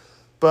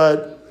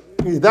 but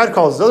that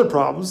causes other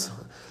problems.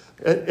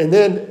 And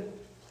then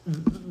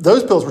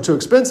those pills were too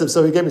expensive,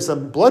 so he gave me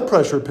some blood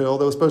pressure pill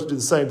that was supposed to do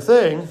the same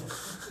thing.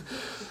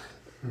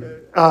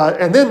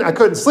 And then I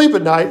couldn't sleep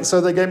at night, so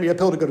they gave me a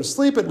pill to go to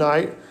sleep at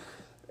night.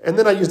 And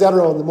then I used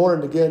Adderall in the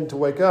morning again to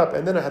wake up.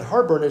 And then I had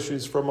heartburn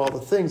issues from all the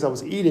things I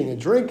was eating and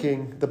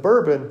drinking, the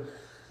bourbon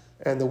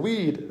and the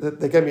weed.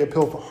 They gave me a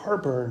pill for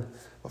heartburn.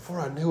 Before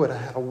I knew it, I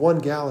had a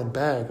 1-gallon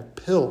bag of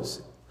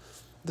pills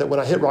that when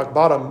I hit rock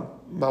bottom,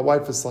 my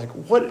wife was like,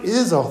 what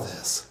is all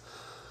this?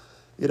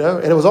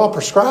 And it was all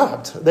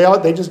prescribed.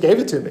 They just gave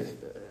it to me.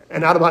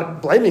 And I'm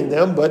not blaming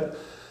them, but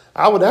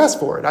I would ask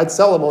for it. I'd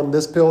sell them on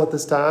this pill at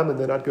this time, and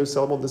then I'd go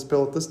sell them on this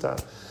pill at this time.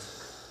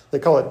 They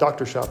call it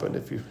doctor shopping,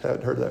 if you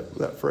hadn't heard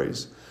that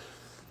phrase.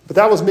 But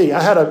that was me.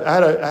 I had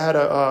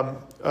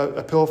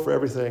a pill for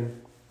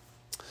everything.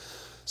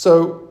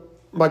 So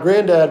my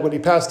granddad, when he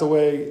passed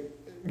away,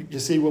 you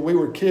see, when we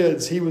were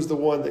kids, he was the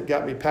one that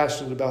got me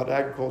passionate about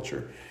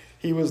agriculture.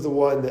 He was the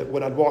one that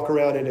when I'd walk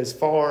around in his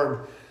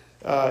farm,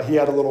 he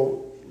had a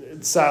little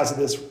size of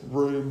this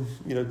room,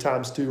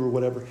 times 2 or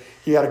whatever.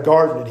 He had a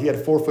garden, and he had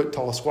 4-foot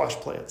tall squash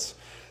plants.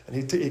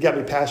 And he got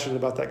me passionate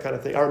about that kind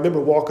of thing. I remember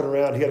walking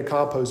around. He had a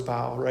compost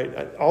pile,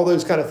 right? All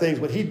those kind of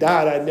things. When he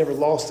died, I had never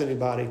lost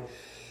anybody.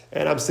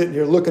 And I'm sitting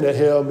here looking at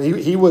him.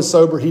 He was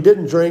sober. He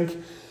didn't drink.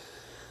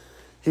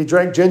 He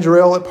drank ginger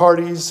ale at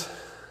parties.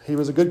 He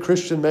was a good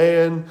Christian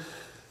man.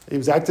 He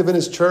was active in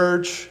his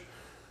church.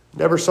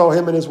 Never saw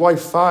him and his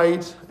wife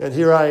fight. And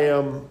here I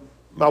am,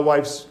 my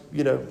wife's,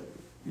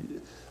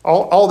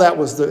 all that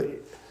was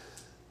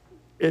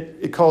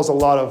it caused a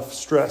lot of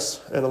stress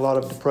and a lot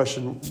of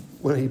depression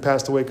when he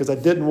passed away, because I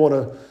didn't want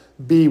to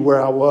be where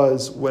I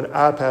was when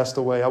I passed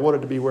away. I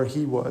wanted to be where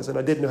he was, and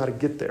I didn't know how to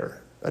get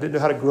there. I didn't know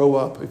how to grow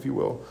up, if you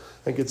will,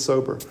 and get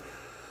sober.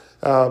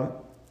 March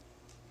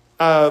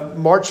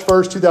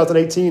 1st,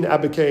 2018, I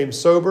became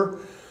sober.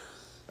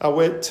 I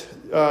went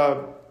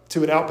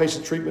to an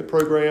outpatient treatment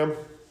program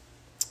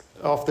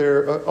off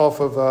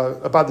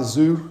of by the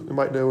zoo. You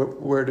might know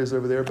where it is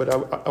over there,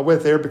 but I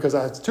went there because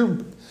I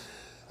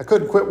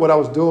couldn't quit what I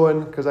was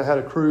doing because I had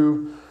a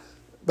crew,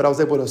 but I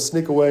was able to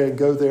sneak away and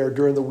go there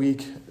during the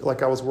week,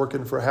 like I was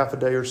working for half a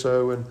day or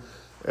so, and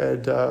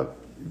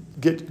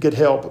get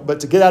help. But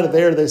to get out of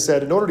there, they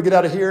said, in order to get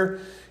out of here,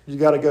 you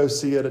got to go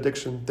see an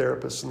addiction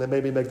therapist, and they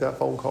made me make that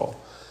phone call.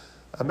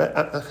 I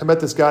met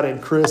this guy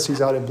named Chris.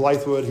 He's out in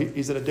Blythewood.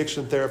 He's an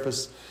addiction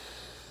therapist.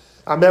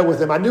 I met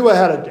with him. I knew I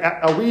had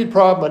a weed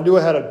problem. I knew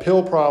I had a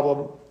pill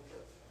problem,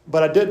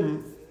 but I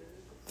didn't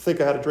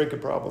think I had a drinking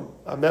problem.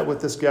 I met with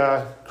this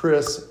guy,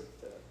 Chris,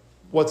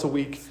 once a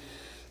week.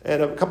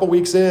 And a couple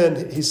weeks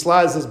in, he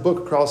slides this book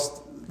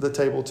across the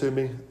table to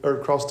me, or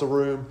across the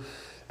room.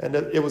 And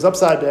it was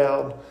upside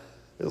down.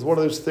 It was one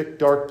of those thick,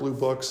 dark blue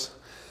books.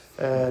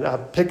 And I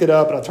pick it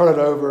up and I turn it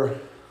over.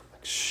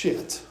 Like,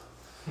 shit.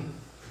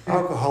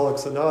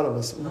 Alcoholics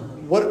Anonymous.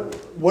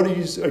 What are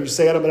you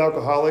saying I'm an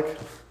alcoholic?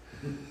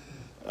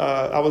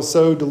 I was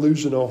so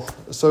delusional,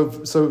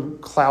 so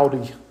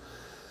cloudy.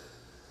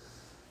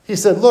 He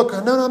said, look,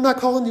 no, I'm not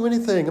calling you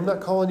anything. I'm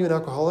not calling you an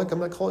alcoholic.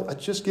 I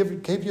just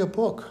gave you a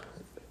book.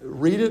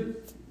 Read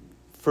it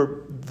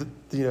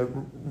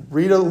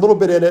read a little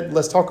bit in it. And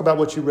let's talk about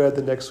what you read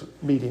the next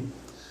meeting.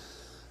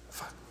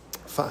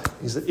 Fine.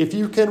 He said, if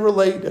you can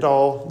relate at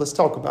all, let's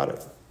talk about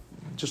it.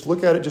 Just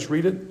look at it, just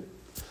read it,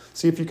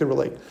 see if you can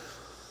relate.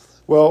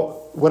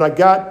 Well, when I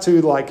got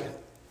to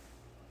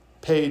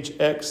page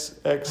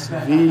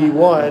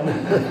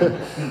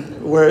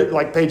XXV1,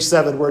 where page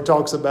 7, where it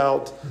talks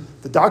about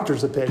the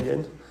doctor's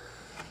opinion,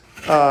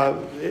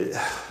 the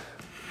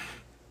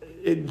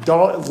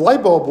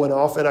light bulb went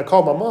off, and I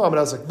called my mom, and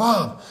I was like,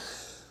 Mom,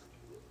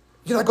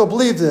 you're not going to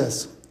believe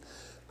this.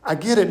 I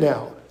get it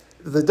now.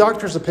 The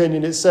doctor's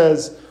opinion, it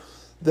says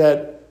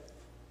that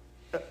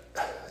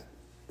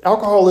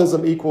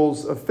alcoholism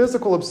equals a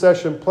physical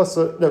obsession plus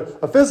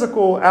a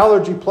physical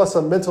allergy plus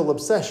a mental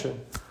obsession.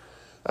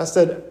 I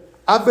said,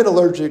 I've been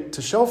allergic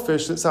to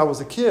shellfish since I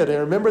was a kid. And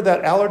I remember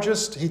that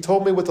allergist, he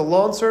told me with the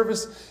lawn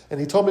service, and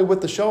he told me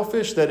with the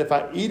shellfish that if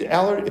I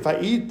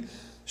eat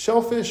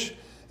shellfish,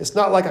 it's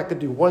not like I could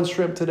do 1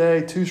 shrimp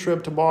today, 2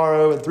 shrimp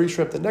tomorrow, and 3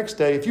 shrimp the next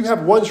day. If you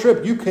have 1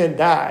 shrimp, you can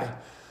die.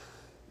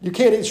 You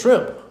can't eat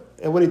shrimp.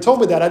 And when he told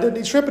me that, I didn't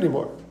eat shrimp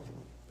anymore.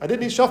 I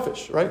didn't eat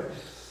shellfish, right?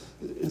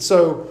 And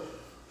so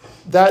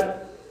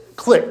that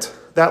clicked,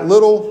 that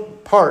little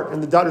part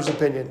in the doctor's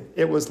opinion.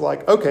 It was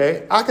like,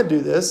 okay, I can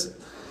do this.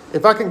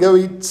 If I can go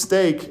eat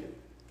steak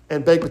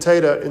and baked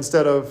potato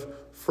instead of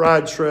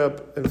fried shrimp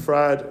and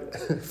fried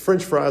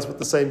French fries with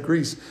the same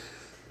grease,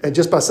 and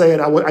just by saying,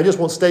 I just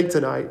want steak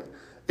tonight,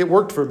 it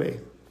worked for me.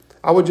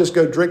 I would just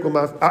go drink with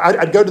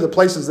I'd go to the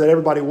places that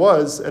everybody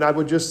was, and I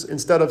would just,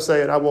 instead of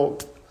saying I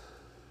want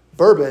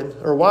bourbon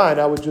or wine,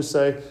 I would just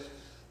say,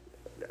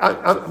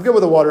 I'm good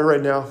with the water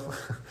right now.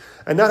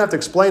 And not have to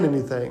explain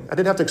anything. I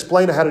didn't have to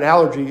explain I had an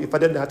allergy if I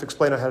didn't have to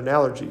explain I had an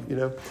allergy,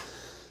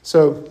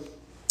 So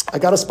I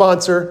got a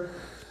sponsor.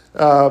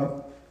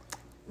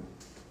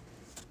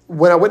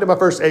 When I went to my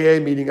first AA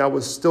meeting, I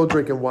was still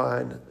drinking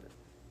wine.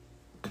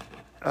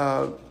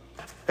 And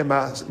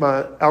my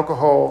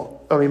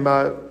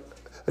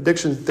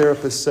addiction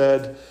therapist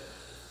said,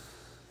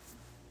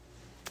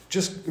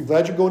 I'm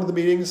glad you're going to the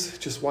meetings.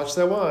 Just watch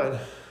that wine.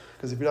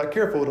 Because if you're not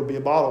careful, it'll be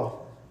a bottle.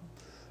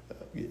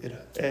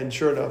 And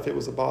sure enough, it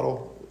was a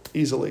bottle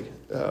easily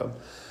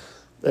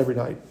every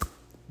night.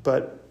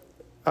 But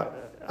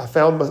I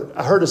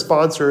heard a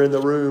sponsor in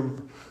the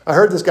room. I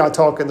heard this guy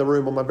talk in the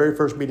room on my very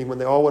first meeting when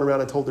they all went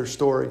around and told their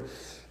story.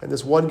 And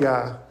this one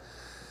guy,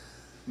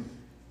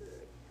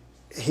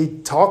 he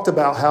talked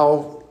about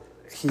how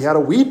he had a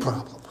weed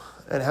problem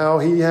and how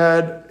he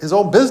had his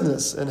own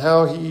business and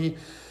how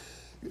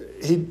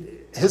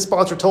his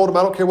sponsor told him,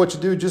 I don't care what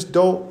you do, just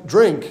don't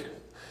drink.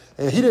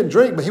 And he didn't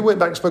drink, but he went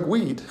back and smoked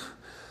weed,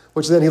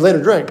 which then he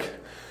later drank.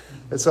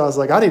 And so I was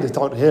like, I need to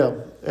talk to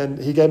him. And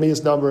he gave me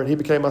his number, and he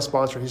became my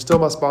sponsor. He's still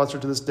my sponsor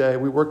to this day.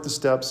 We work the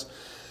steps.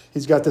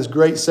 He's got this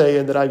great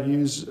saying that I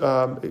use.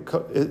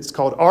 It's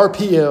called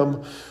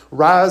RPM,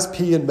 rise,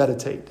 pee, and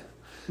meditate.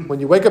 When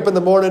you wake up in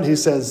the morning, he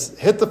says,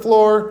 hit the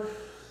floor,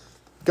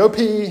 go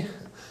pee,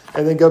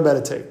 and then go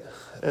meditate.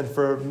 And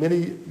for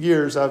many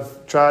years,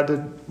 I've tried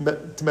to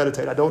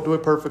meditate. I don't do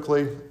it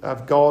perfectly.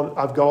 I've gone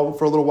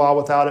for a little while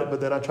without it,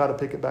 but then I try to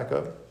pick it back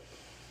up.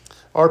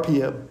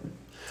 RPM.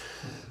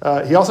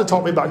 He also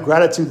taught me about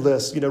gratitude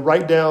lists.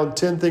 Write down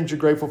 10 things you're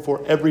grateful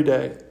for every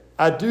day.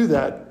 I do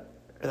that,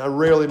 and I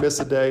rarely miss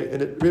a day,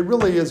 and it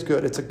really is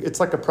good. It's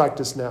like a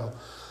practice now.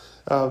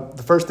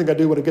 The first thing I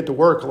do when I get to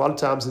work a lot of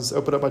times is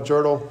open up my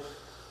journal,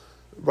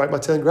 write my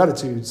 10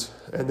 gratitudes,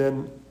 and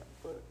then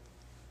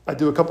I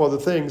do a couple other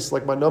things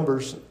like my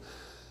numbers.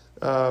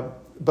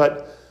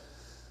 But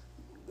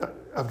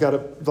I've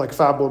got like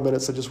 5 more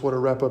minutes. I just want to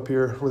wrap up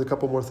here with a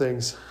couple more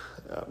things.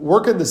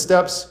 Working the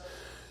steps.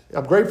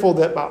 I'm grateful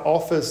that my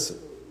office,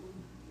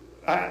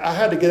 I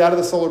had to get out of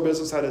the solar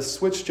business. I had to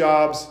switch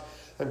jobs.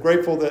 I'm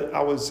grateful that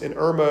I was in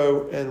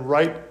Irmo, and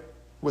right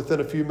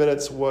within a few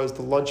minutes was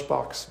the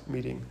lunchbox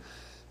meeting,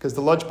 because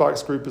the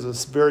lunchbox group is a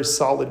very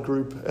solid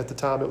group at the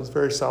time. It was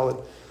very solid,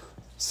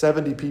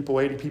 70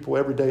 people, 80 people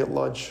every day at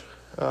lunch.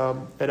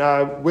 And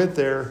I went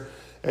there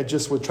and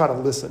just would try to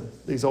listen.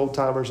 These old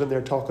timers in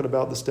there talking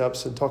about the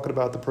steps and talking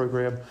about the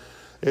program.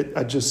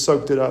 I just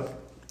soaked it up.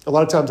 A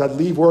lot of times I'd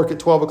leave work at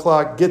 12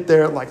 o'clock, get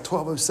there at like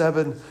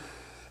 12:07,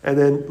 and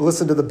then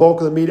listen to the bulk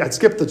of the meeting. I'd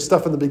skip the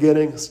stuff in the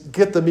beginning,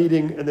 get the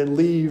meeting, and then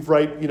leave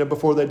right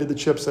before they did the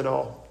chips and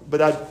all.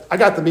 But I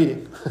got the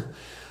meeting.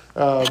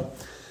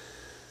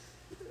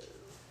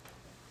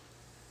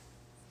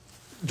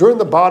 During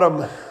the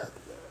bottom,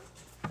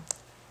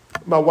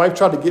 my wife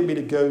tried to get me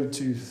to go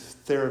to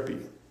therapy.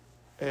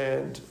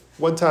 And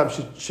one time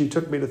she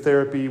took me to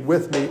therapy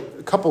with me,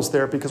 couples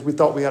therapy, because we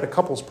thought we had a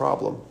couples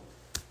problem.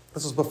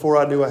 This was before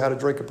I knew I had a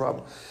drinking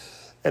problem.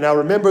 And I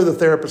remember the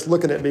therapist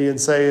looking at me and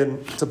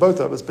saying to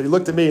both of us, but he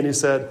looked at me and he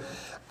said,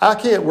 I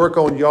can't work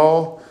on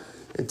y'all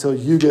until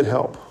you get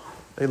help.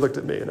 And he looked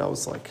at me and I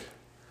was like,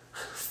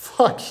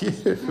 fuck you.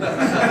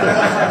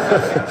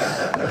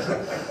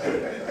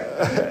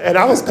 And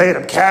I was paying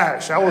him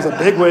cash. I was a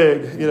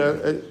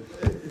bigwig,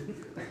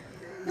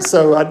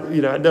 So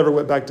I never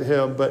went back to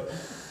him. But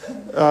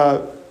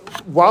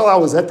while I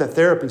was at that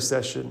therapy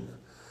session,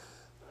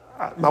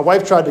 my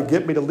wife tried to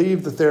get me to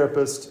leave the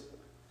therapist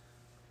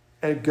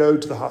and go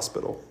to the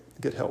hospital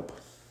to get help.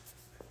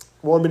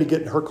 Wanted me to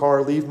get in her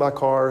car, leave my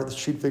car.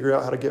 She'd figure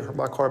out how to get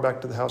my car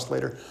back to the house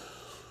later.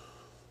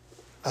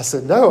 I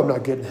said, no, I'm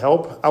not getting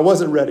help. I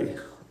wasn't ready.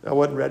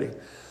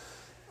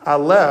 I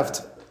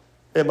left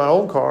in my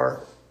own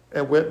car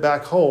and went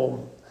back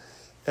home.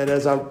 And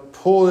as I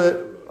pulled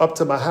it up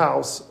to my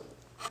house,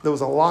 there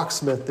was a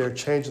locksmith there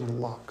changing the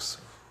locks.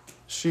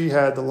 She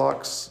had the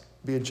locks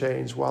being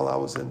changed while I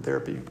was in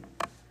therapy,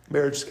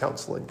 marriage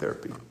counseling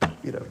therapy.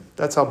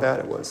 That's how bad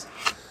it was.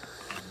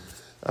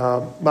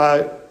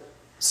 My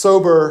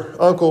sober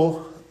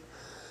uncle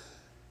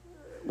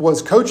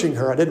was coaching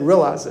her. I didn't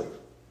realize it,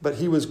 but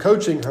he was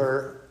coaching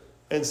her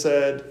and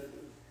said,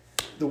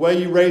 the way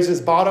you raise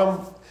his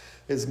bottom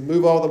is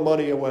move all the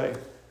money away.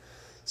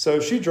 So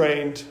she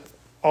drained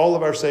all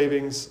of our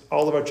savings,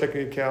 all of our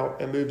checking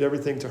account, and moved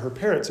everything to her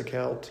parents'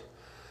 account,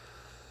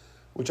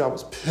 which I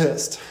was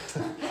pissed.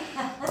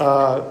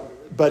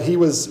 But he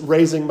was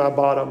raising my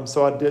bottom,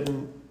 so I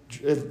didn't,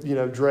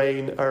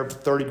 drain our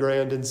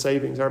 $30,000 in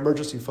savings, our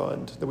emergency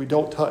fund that we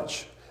don't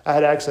touch. I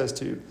had access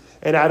to,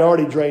 and I'd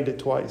already drained it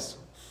twice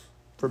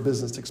for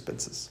business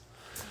expenses.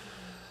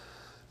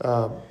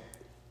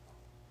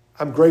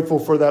 I'm grateful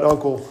for that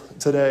uncle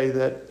today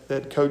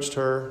that coached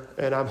her,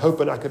 and I'm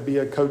hoping I could be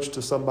a coach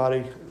to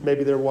somebody,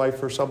 maybe their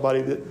wife or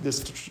somebody that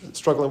is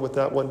struggling with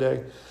that one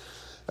day.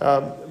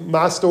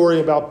 My story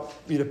about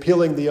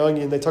peeling the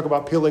onion, they talk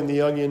about peeling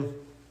the onion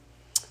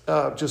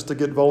just to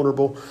get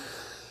vulnerable.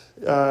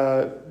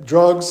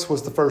 Drugs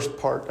was the first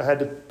part. I had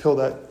to peel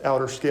that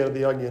outer skin of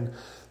the onion.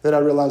 Then I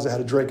realized I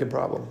had a drinking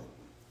problem.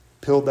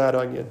 Peeled that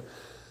onion.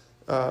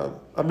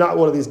 I'm not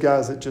one of these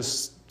guys that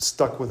just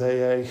stuck with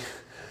AA.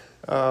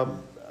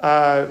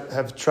 I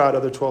have tried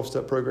other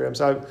 12-step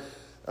programs.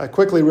 I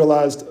quickly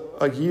realized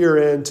a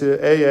year into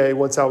AA,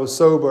 once I was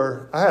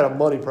sober, I had a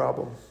money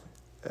problem.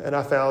 And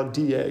I found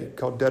DA,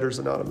 called Debtors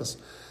Anonymous.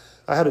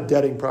 I had a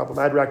debting problem.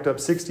 I'd racked up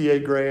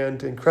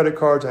 $68,000 in credit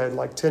cards. I had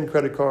like 10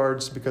 credit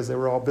cards because they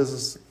were all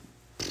business.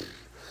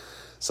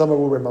 Some of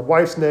them were in my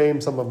wife's name.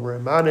 Some of them were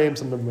in my name.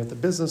 Some of them were in the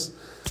business.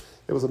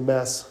 It was a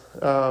mess.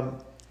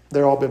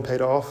 They're all been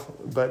paid off.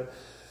 But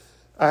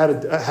I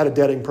had a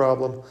debting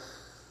problem.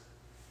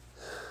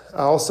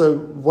 I also,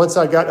 once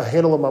I got a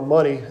handle on my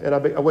money, and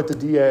I went to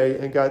DA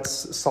and got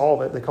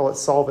solvent. They call it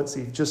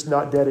solvency, just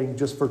not debting,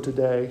 just for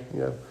today.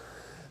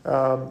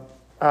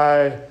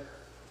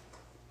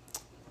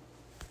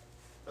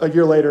 A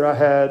year later,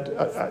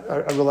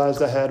 I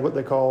realized I had what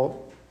they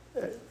call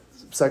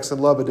sex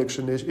and love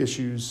addiction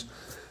issues.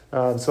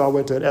 So I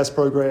went to an S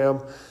program,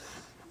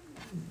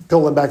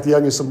 peeling back the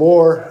onion some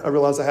more. I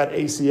realized I had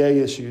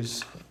ACA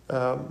issues.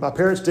 My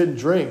parents didn't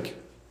drink,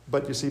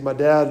 but you see, my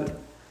dad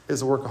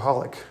is a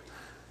workaholic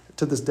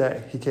to this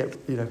day. He can't,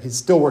 he's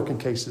still working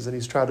cases and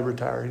he's trying to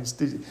retire.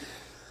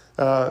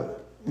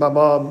 My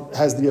mom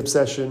has the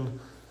obsession.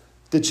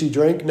 Did she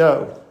drink?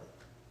 No.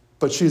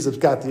 But she's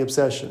got the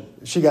obsession.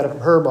 She got it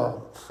from her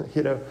mom,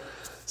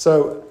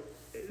 So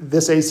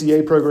this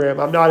ACA program,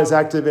 I'm not as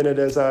active in it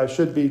as I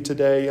should be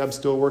today. I'm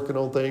still working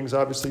on things,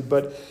 obviously.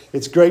 But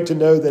it's great to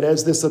know that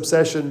as this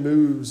obsession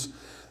moves,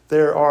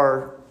 there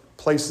are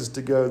places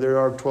to go. There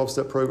are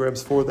 12-step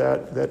programs for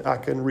that I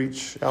can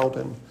reach out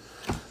and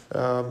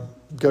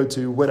go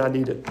to when I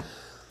need it.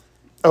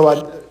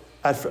 Oh,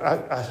 I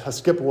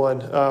skipped one.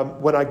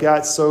 When I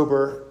got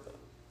sober,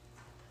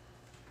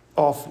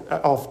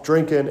 off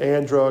drinking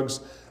and drugs,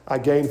 I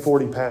gained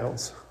 40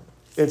 pounds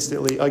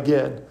instantly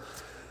again.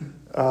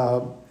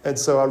 And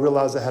so I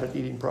realized I had an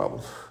eating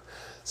problem.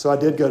 So I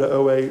did go to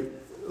OA.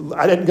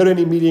 I didn't go to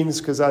any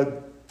meetings because I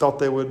thought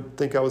they would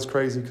think I was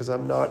crazy because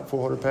I'm not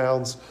 400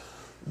 pounds.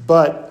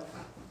 But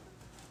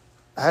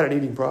I had an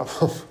eating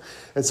problem.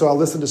 And so I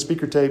listened to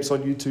speaker tapes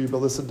on YouTube. I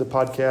listened to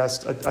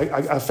podcasts.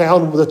 I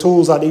found the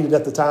tools I needed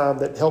at the time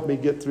that helped me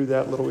get through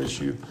that little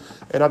issue.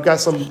 And I've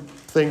got some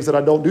things that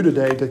I don't do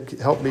today to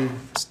help me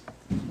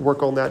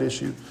work on that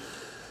issue.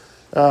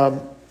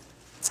 I'm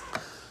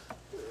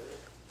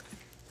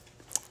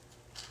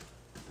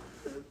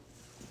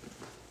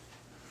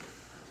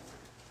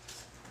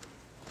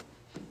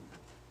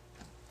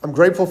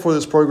grateful for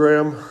this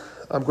program.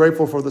 I'm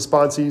grateful for the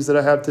sponsees that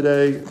I have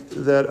today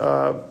that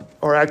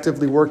are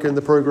actively working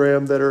the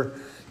program, that are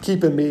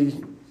keeping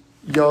me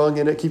young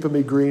in it, keeping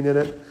me green in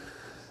it.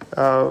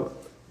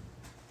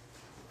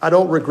 I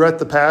don't regret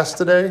the past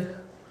today.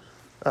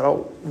 I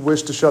don't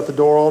wish to shut the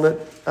door on it.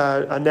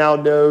 I now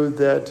know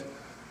that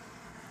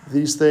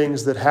these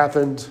things that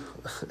happened,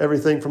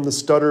 everything from the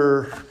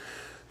stutter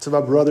to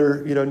my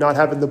brother, not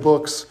having the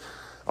books,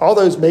 all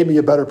those made me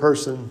a better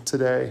person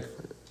today.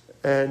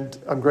 And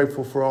I'm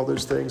grateful for all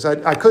those things.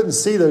 I couldn't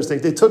see those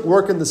things. It took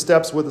working the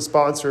steps with a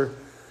sponsor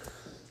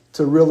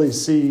to really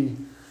see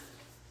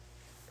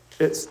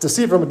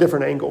it from a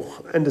different angle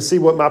and to see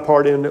what my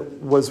part in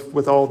it was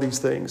with all these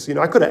things.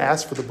 I could have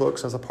asked for the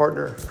books as a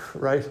partner,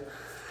 right?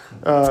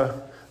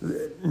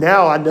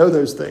 Now I know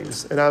those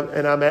things, and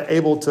I'm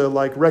able to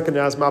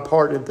recognize my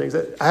part in things.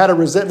 I had a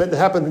resentment that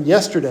happened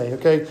yesterday,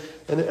 okay?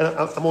 And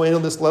I'm going to end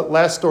on this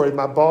last story.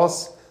 My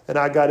boss and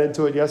I got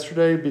into it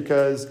yesterday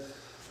because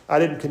I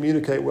didn't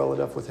communicate well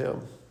enough with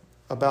him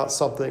about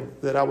something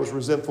that I was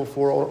resentful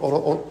for,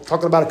 on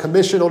talking about a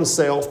commission on a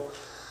sale.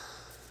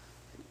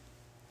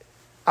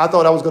 I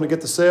thought I was going to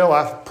get the sale.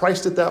 I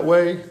priced it that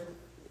way.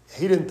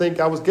 He didn't think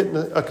I was getting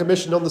a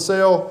commission on the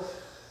sale.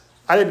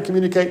 I didn't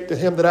communicate to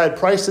him that I had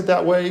priced it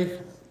that way.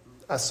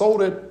 I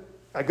sold it.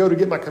 I go to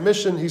get my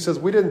commission. He says,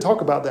 we didn't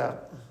talk about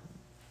that.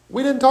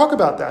 We didn't talk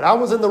about that. I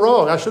was in the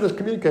wrong. I should have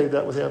communicated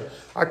that with him.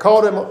 I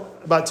called him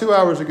about 2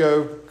 hours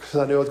ago because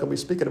I knew I was going to be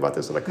speaking about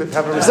this and I couldn't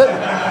have a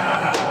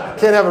resentment.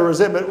 Can't have a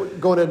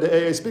resentment going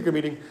into AA speaker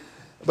meeting.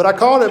 But I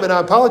called him and I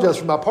apologized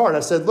for my part.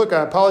 I said, look,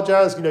 I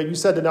apologize. You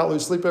said to not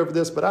lose sleep over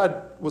this, but I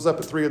was up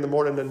at 3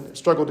 a.m. and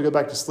struggled to go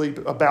back to sleep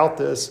about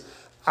this.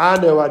 I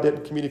know I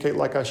didn't communicate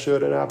like I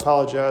should, and I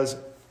apologize.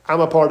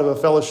 I'm a part of a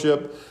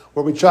fellowship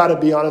where we try to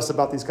be honest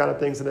about these kind of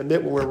things and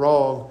admit when we're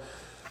wrong.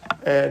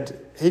 And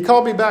he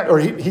called me back, or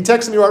he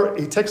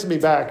texted me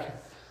back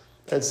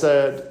and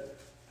said,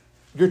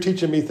 you're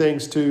teaching me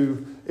things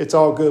too. It's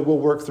all good. We'll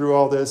work through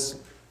all this.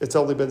 It's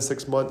only been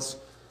 6 months.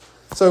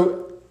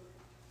 So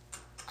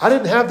I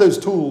didn't have those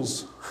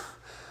tools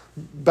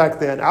back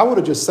then. I would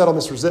have just sat on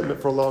this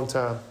resentment for a long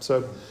time.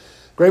 So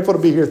grateful to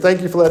be here.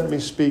 Thank you for letting me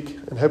speak,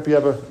 and hope you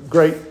have a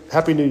great,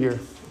 happy new year.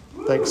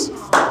 Thanks.